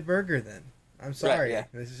don't need a burger then. I'm sorry. Right,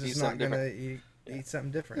 This is just not going to eat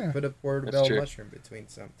something different. Yeah. Put a portobello mushroom between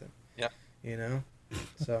something. Yeah.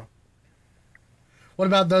 So. What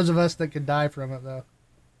about those of us that could die from it, though?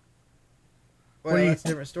 Well, that's a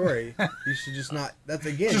different story. You should just not. That's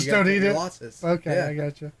again. Just you gotta don't eat it. Losses. Okay, yeah. I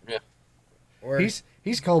got you. Yeah. Or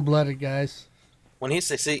he's cold-blooded, guys. When he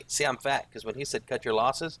said, see, I'm fat, because when he said cut your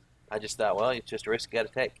losses, I just thought, well, it's just a risk you got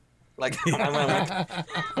to take. Like I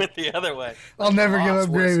went the other way. I'll never give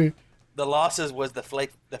up gravy. The losses was the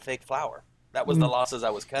fake flour. That was the losses I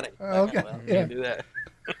was cutting. Okay, well, you do that.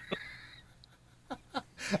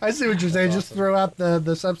 I see what you're saying. Just throw out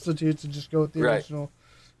the substitutes and just go with the original.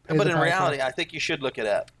 But in reality, I think you should look it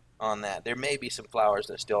up on that. There may be some flours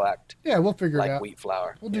that still act. Yeah, we'll figure it out. Like wheat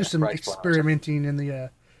flour. We'll do some experimenting in the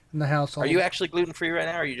household. Are you actually gluten-free right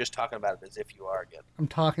now, or are you just talking about it as if you are again? I'm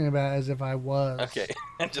talking about it as if I was. Okay,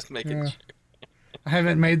 I'm just making sure. I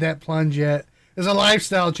haven't made that plunge yet. It's a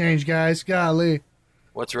lifestyle change, guys. Golly.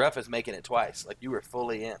 What's rough is making it twice. Like, you were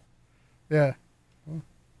fully in. Yeah.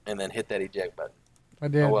 And then hit that eject button. I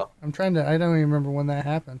did. Oh, well. I don't even remember when that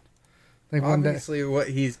happened. I think obviously what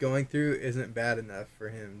he's going through isn't bad enough for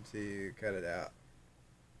him to cut it out.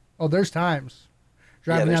 Oh, there's times.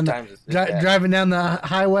 Driving down the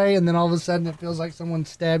highway, and then all of a sudden it feels like someone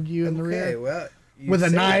stabbed you in the rear with a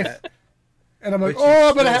knife. And I'm like,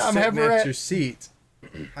 but I'm having at your seat.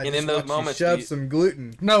 And in those moments, shove some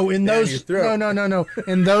gluten. No, in those no.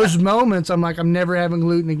 In those moments, I'm like, I'm never having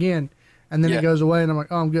gluten again. And then it goes away, and I'm like,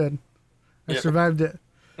 oh, I'm good. I survived it.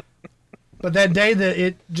 But that day that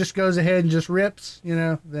it just goes ahead and just rips,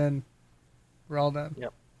 then we're all done.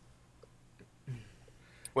 Yep.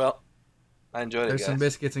 Well, I enjoyed it, There's guys. some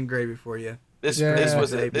biscuits and gravy for you. This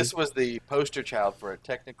was the poster child for a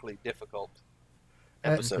technically difficult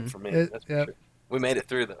episode for me. That's for sure. We made it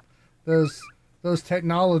through, though. Those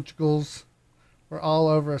technologicals were all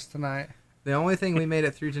over us tonight. The only thing we made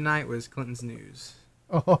it through tonight was Clinton's news.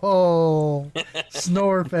 Oh,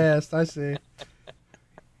 snore fast. I see.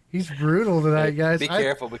 He's brutal tonight, guys. Be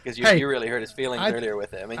careful, because you really hurt his feelings earlier with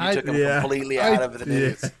him. And you took him completely out of the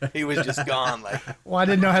news. He was just gone. Well, I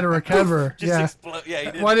didn't know how to recover. Explode. Yeah,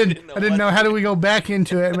 he didn't, I didn't know how do we go back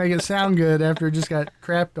into it and make it sound good after it just got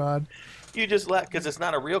crapped on. You just left, because it's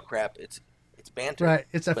not a real crap. It's banter. Right,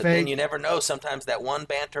 it's a but fake. Then you never know. Sometimes that one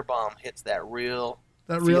banter bomb hits that real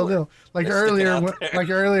deal. Like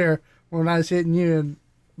earlier when I was hitting you and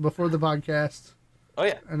before the podcast. Oh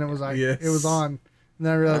yeah. And it was like it was on, and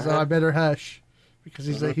then I realized I better hush because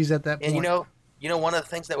he's at that point. And you know one of the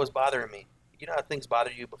things that was bothering me. You know how things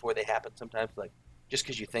bother you before they happen sometimes, like just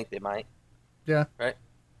because you think they might. Yeah. Right.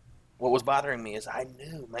 What was bothering me is I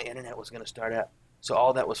knew my internet was going to start up, so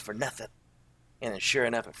all that was for nothing. And sure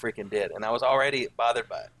enough, it freaking did. And I was already bothered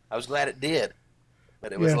by it. I was glad it did.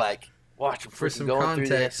 But it was like, watch him freaking going through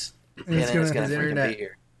this. And it's going to freaking be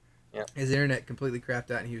here. Yeah. His internet completely crapped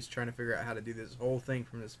out, and he was trying to figure out how to do this whole thing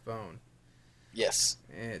from his phone. Yes.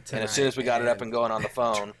 And as soon as we got it up and going on the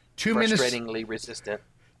phone, frustratingly resistant.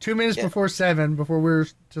 2 minutes before 7, before we were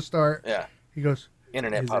to start, he goes,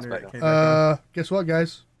 Internet pops back on. Guess what,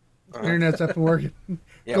 guys? Internet's up and working.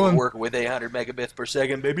 Yeah, we're working with 800 megabits per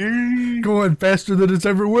second, baby. Going faster than it's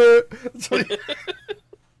ever went.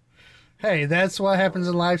 Hey, that's what happens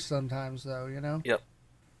in life sometimes, though, you know? Yep.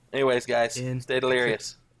 Anyways, guys, stay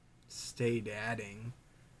delirious. Stay dadding.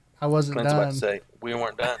 I wasn't Clint's done. about to say, we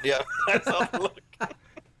weren't done. Yeah, that's all look.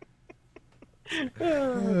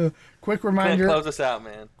 Quick reminder. Clint, close us out,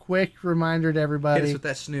 man. Quick reminder to everybody. Hit us with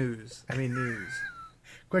that snooze. I mean, news.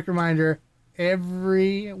 Quick reminder.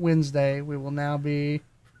 Every Wednesday, we will now be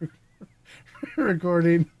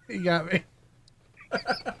recording. You got me.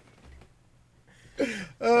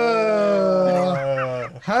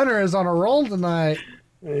 Hunter is on a roll tonight.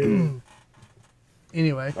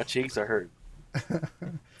 Anyway. My cheeks are hurt.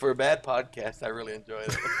 For a bad podcast, I really enjoyed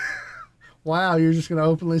it. Wow, you're just going to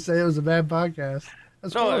openly say it was a bad podcast.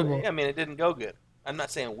 That's horrible. I mean, it didn't go good. I'm not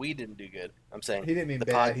saying we didn't do good. I'm saying he didn't mean the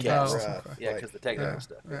bad. podcast. He Yeah, because the technical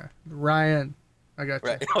stuff. Yeah. Ryan, I got you.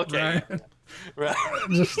 Right. Okay. Ryan. Right.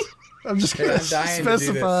 I'm just going to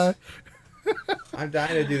specify. I'm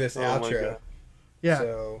dying to do this outro. Yeah.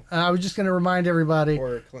 So, I was just going to remind everybody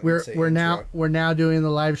we're now doing the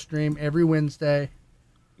live stream every Wednesday.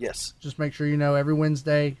 Yes. Just make sure you know every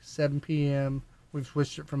Wednesday 7 p.m. We've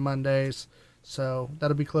switched it from Mondays, so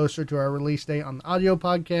that'll be closer to our release date on the audio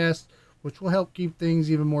podcast, which will help keep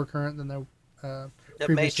things even more current than they that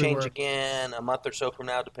may change again a month or so from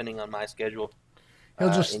now, depending on my schedule.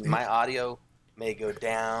 My audio may go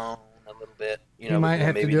down a little bit. You might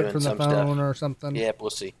have to do it from the phone or something. Yeah, we'll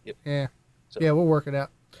see. Yep. Yeah. So, yeah, we'll work it out.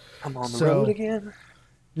 I'm on the road again.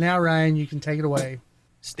 Now, Ryan, you can take it away.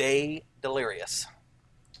 Stay delirious.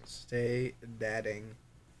 Stay dadding.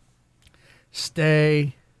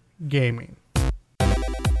 Stay gaming.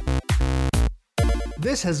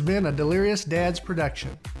 This has been a Delirious Dads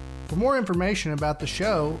production. For more information about the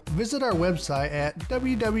show, visit our website at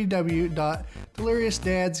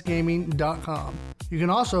www.deliriousdadsgaming.com. You can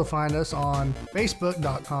also find us on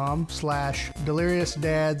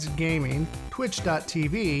facebook.com/deliriousdadsgaming,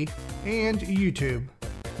 twitch.tv, and YouTube.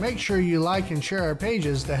 Make sure you like and share our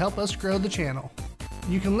pages to help us grow the channel.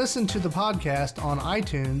 You can listen to the podcast on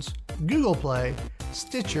iTunes, Google Play,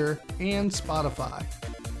 Stitcher, and Spotify.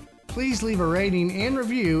 Please leave a rating and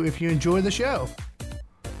review if you enjoy the show.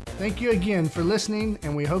 Thank you again for listening,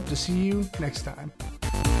 and we hope to see you next time.